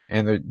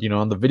 And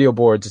on the video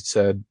boards it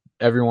said,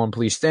 "Everyone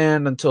please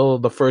stand until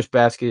the first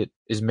basket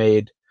is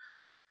made."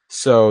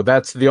 So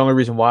that's the only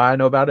reason why I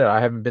know about it. I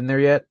haven't been there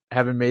yet. I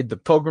haven't made the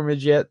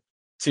pilgrimage yet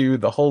to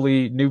the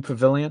holy new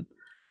pavilion.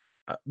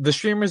 The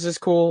streamers is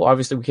cool.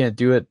 Obviously we can't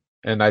do it,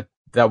 and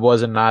that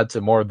was a nod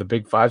to more of the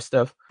Big Five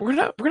stuff. We're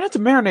gonna have to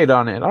marinate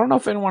on it. I don't know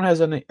if anyone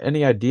has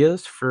any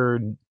ideas for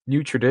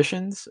new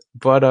traditions,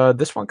 but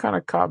this one kind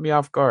of caught me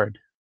off guard.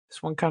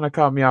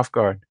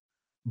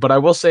 But I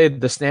will say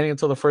the standing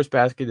until the first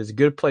basket is a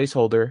good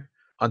placeholder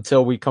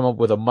until we come up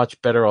with a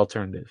much better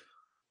alternative.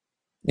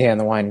 Yeah, and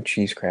the wine and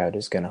cheese crowd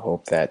is going to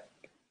hope that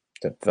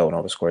the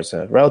Villanova scores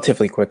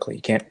relatively quickly.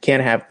 You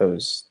can't have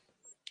those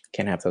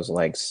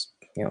legs,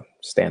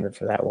 standing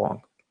for that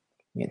long.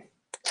 I mean,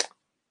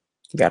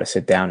 you got to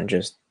sit down and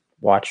just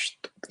watch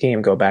the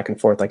game go back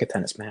and forth like a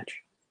tennis match.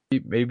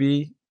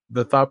 Maybe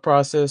the thought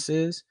process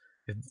is,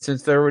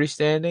 since they're already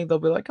standing, they'll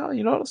be like, oh,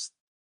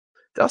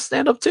 they'll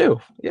stand up too.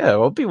 Yeah,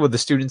 we'll be with the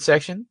student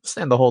section.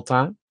 Stand the whole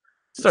time.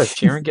 Start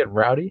cheering, get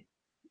rowdy.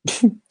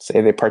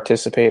 Say they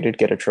participated,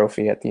 get a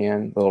trophy at the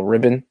end, little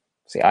ribbon.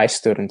 Say I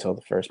stood until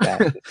the first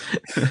basket.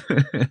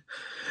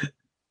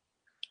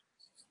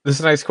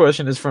 This next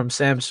question is from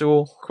Sam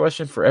Sewell.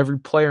 Question for every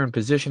player in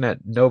position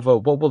at Nova.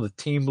 What will the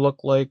team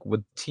look like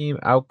with team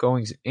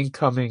outgoings,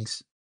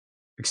 incomings,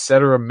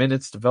 etc.,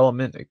 minutes,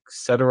 development,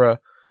 etc.?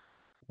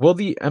 Will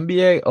the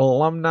NBA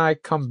alumni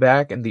come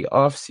back in the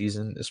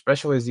offseason,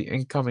 especially as the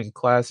incoming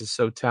class is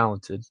so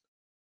talented?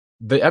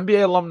 The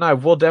NBA alumni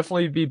will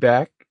definitely be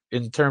back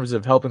in terms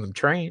of helping them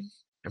train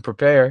and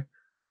prepare,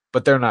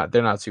 but they're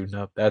not suiting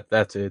up.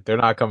 That's it. They're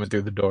not coming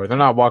through the door. They're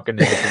not walking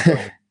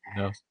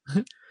in.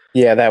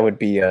 Yeah, that would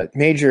be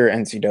major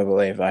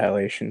NCAA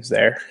violations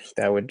there.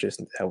 That would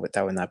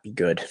not be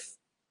good.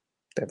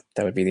 That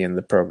would be the end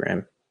of the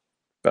program.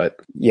 But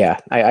yeah,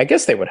 I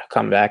guess they would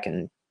come back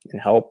and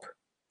help.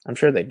 I'm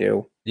sure they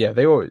do. Yeah,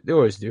 they always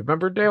do.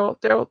 Remember, Dale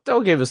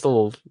gave us the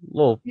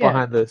little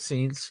behind the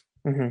scenes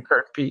curtain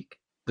peek.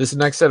 This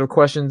next set of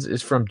questions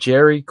is from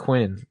Jerry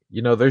Quinn.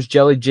 There's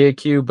Jelly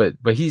JQ,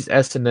 but he's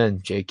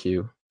SNN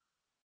JQ.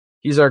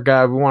 He's our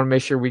guy. We want to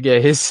make sure we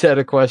get his set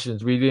of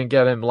questions. We didn't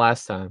get him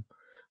last time,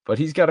 but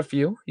he's got a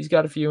few.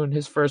 And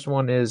his first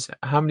one is,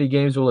 how many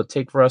games will it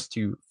take for us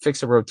to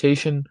fix a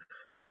rotation?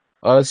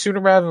 Sooner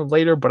rather than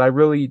later, but I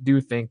really do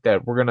think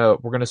that we're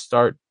gonna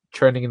start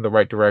trending in the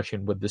right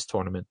direction with this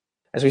tournament.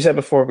 As we said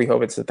before, we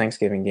hope it's the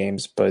Thanksgiving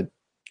games, but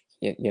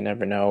you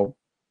never know.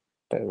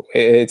 But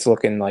it's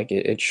looking like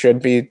it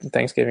should be the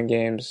Thanksgiving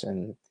games,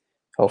 and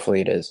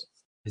hopefully it is.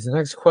 His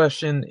next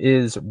question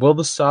is, will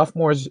the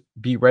sophomores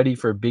be ready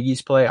for Big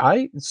East play?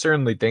 I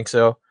certainly think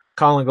so.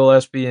 Colin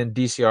Gillespie and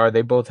DCR,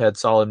 they both had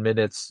solid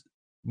minutes.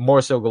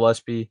 More so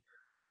Gillespie.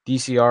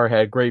 DCR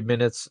had great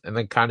minutes and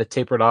then kind of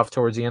tapered off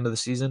towards the end of the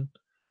season.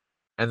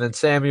 And then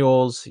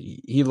Samuels,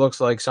 he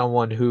looks like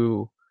someone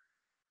who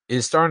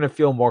is starting to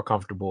feel more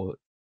comfortable.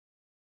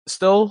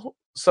 Still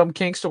some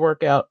kinks to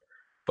work out,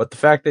 but the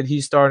fact that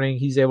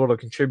he's able to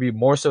contribute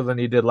more so than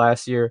he did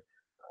last year,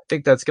 I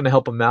think that's going to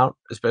help him out,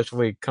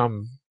 especially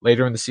come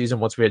later in the season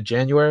once we hit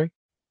January.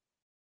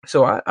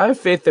 So I have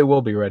faith they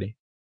will be ready.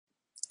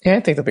 Yeah,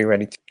 I think they'll be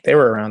ready. They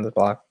were around the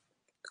block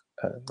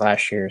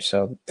last year,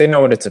 so they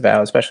know what it's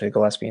about, especially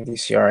Gillespie and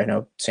DCR. I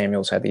know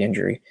Samuels had the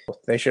injury.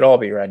 They should all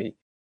be ready.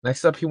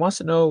 Next up, he wants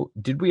to know,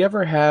 did we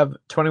ever have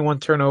 21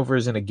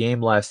 turnovers in a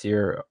game last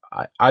year?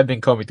 I've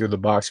been combing through the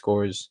box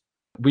scores.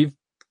 We've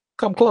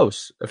come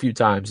close a few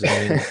times.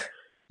 I mean,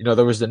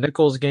 there was the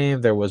Nichols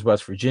game, there was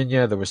West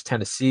Virginia, there was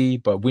Tennessee,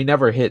 but we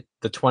never hit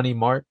the 20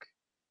 mark.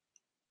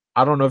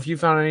 I don't know if you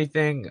found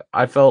anything.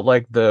 I felt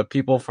like the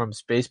people from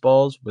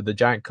Spaceballs with the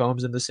giant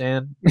combs in the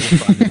sand didn't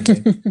find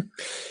anything.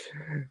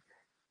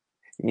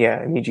 Yeah,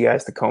 I need you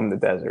guys to comb the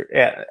desert.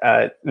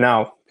 Yeah,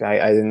 no,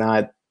 I did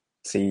not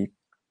see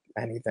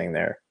anything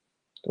there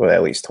with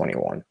at least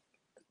 21.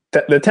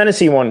 The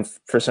Tennessee one,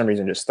 for some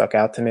reason, just stuck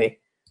out to me.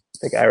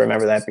 Like, I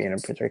remember that being a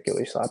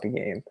particularly sloppy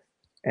game.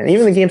 And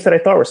even the games that I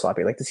thought were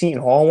sloppy, like the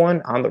Seton Hall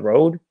one on the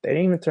road, they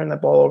didn't even turn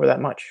that ball over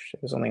that much.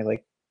 It was only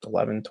like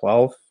 11,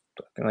 12,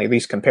 at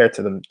least compared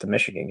to the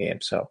Michigan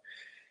game. So,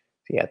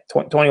 yeah,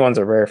 21's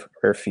a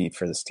rare feat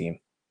for this team.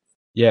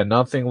 Yeah,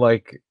 nothing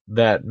like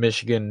that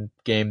Michigan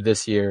game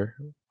this year.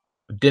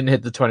 Didn't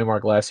hit the 20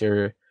 mark last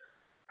year.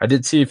 I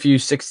did see a few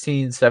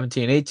 16,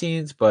 17,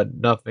 18s, but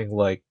nothing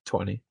like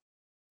 20.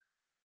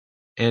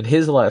 And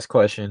his last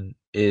question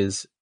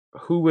is,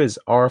 who is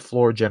our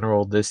floor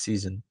general this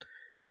season?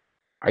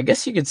 I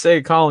guess you could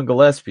say Colin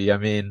Gillespie. I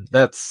mean,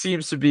 that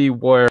seems to be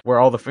where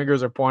all the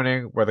fingers are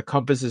pointing, where the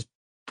compass is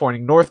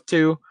pointing north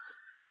to.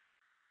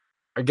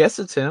 I guess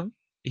it's him.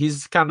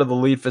 He's kind of the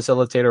lead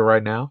facilitator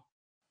right now.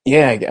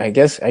 Yeah, I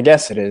guess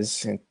it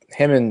is.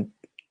 Him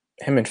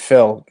and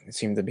Phil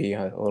seem to be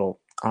a little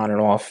on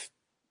and off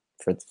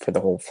for the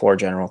whole floor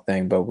general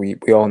thing, but we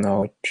all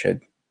know it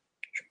should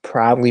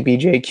probably be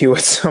JQ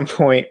at some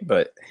point,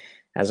 but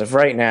as of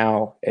right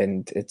now,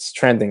 and it's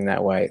trending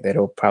that way, that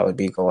it'll probably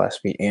be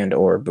Gillespie and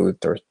or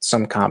Booth or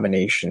some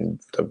combination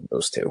of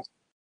those two.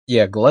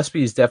 Yeah,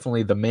 Gillespie is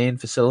definitely the main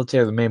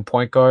facilitator, the main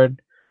point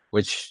guard,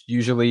 which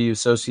usually you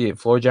associate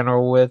floor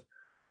general with.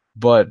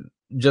 But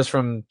just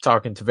from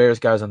talking to various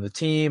guys on the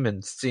team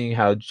and seeing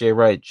how Jay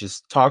Wright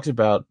just talks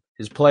about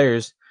his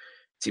players,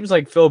 it seems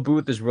like Phil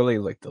Booth is really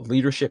like the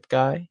leadership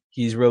guy.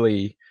 He's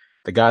really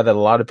the guy that a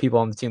lot of people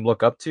on the team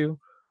look up to.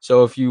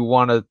 So if you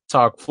want to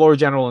talk floor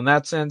general in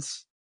that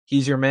sense,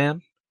 he's your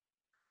man.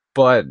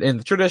 But in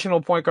the traditional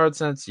point guard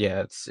sense,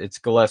 yeah, it's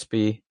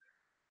Gillespie,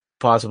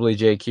 possibly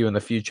JQ in the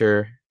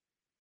future.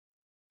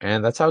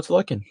 And that's how it's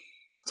looking.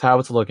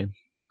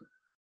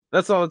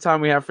 That's all the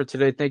time we have for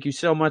today. Thank you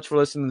so much for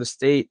listening to the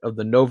State of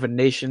the Nova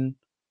Nation.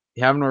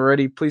 If you haven't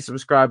already, please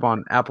subscribe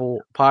on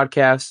Apple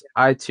Podcasts,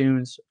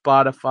 iTunes,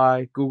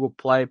 Spotify, Google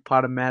Play,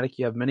 Podomatic.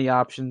 You have many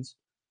options.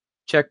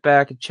 Check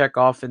back and check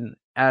often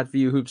at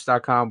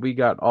viewhoops.com. We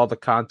got all the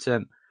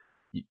content.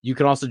 You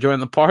can also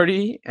join the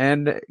party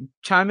and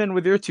chime in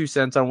with your 2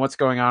 cents on what's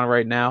going on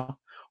right now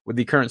with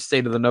the current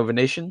state of the Nova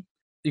Nation.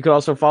 You can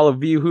also follow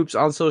VU Hoops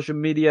on social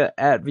media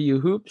at VU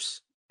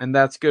Hoops, and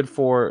that's good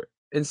for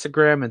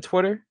Instagram and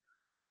Twitter.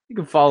 You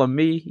can follow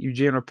me,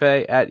 Eugene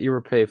Rapay, at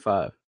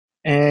eRapay5.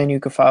 And you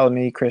can follow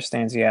me, Chris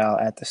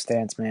Stanzial, at the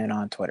Stansman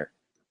on Twitter.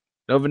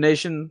 Nova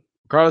Nation,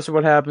 regardless of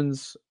what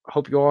happens,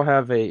 hope you all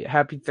have a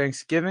happy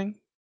Thanksgiving.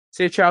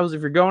 Safe travels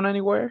if you're going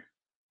anywhere.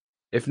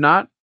 If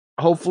not,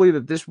 hopefully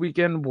that this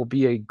weekend will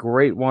be a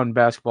great one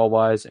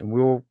basketball-wise, and we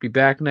will be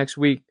back next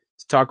week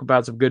to talk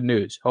about some good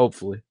news,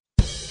 hopefully.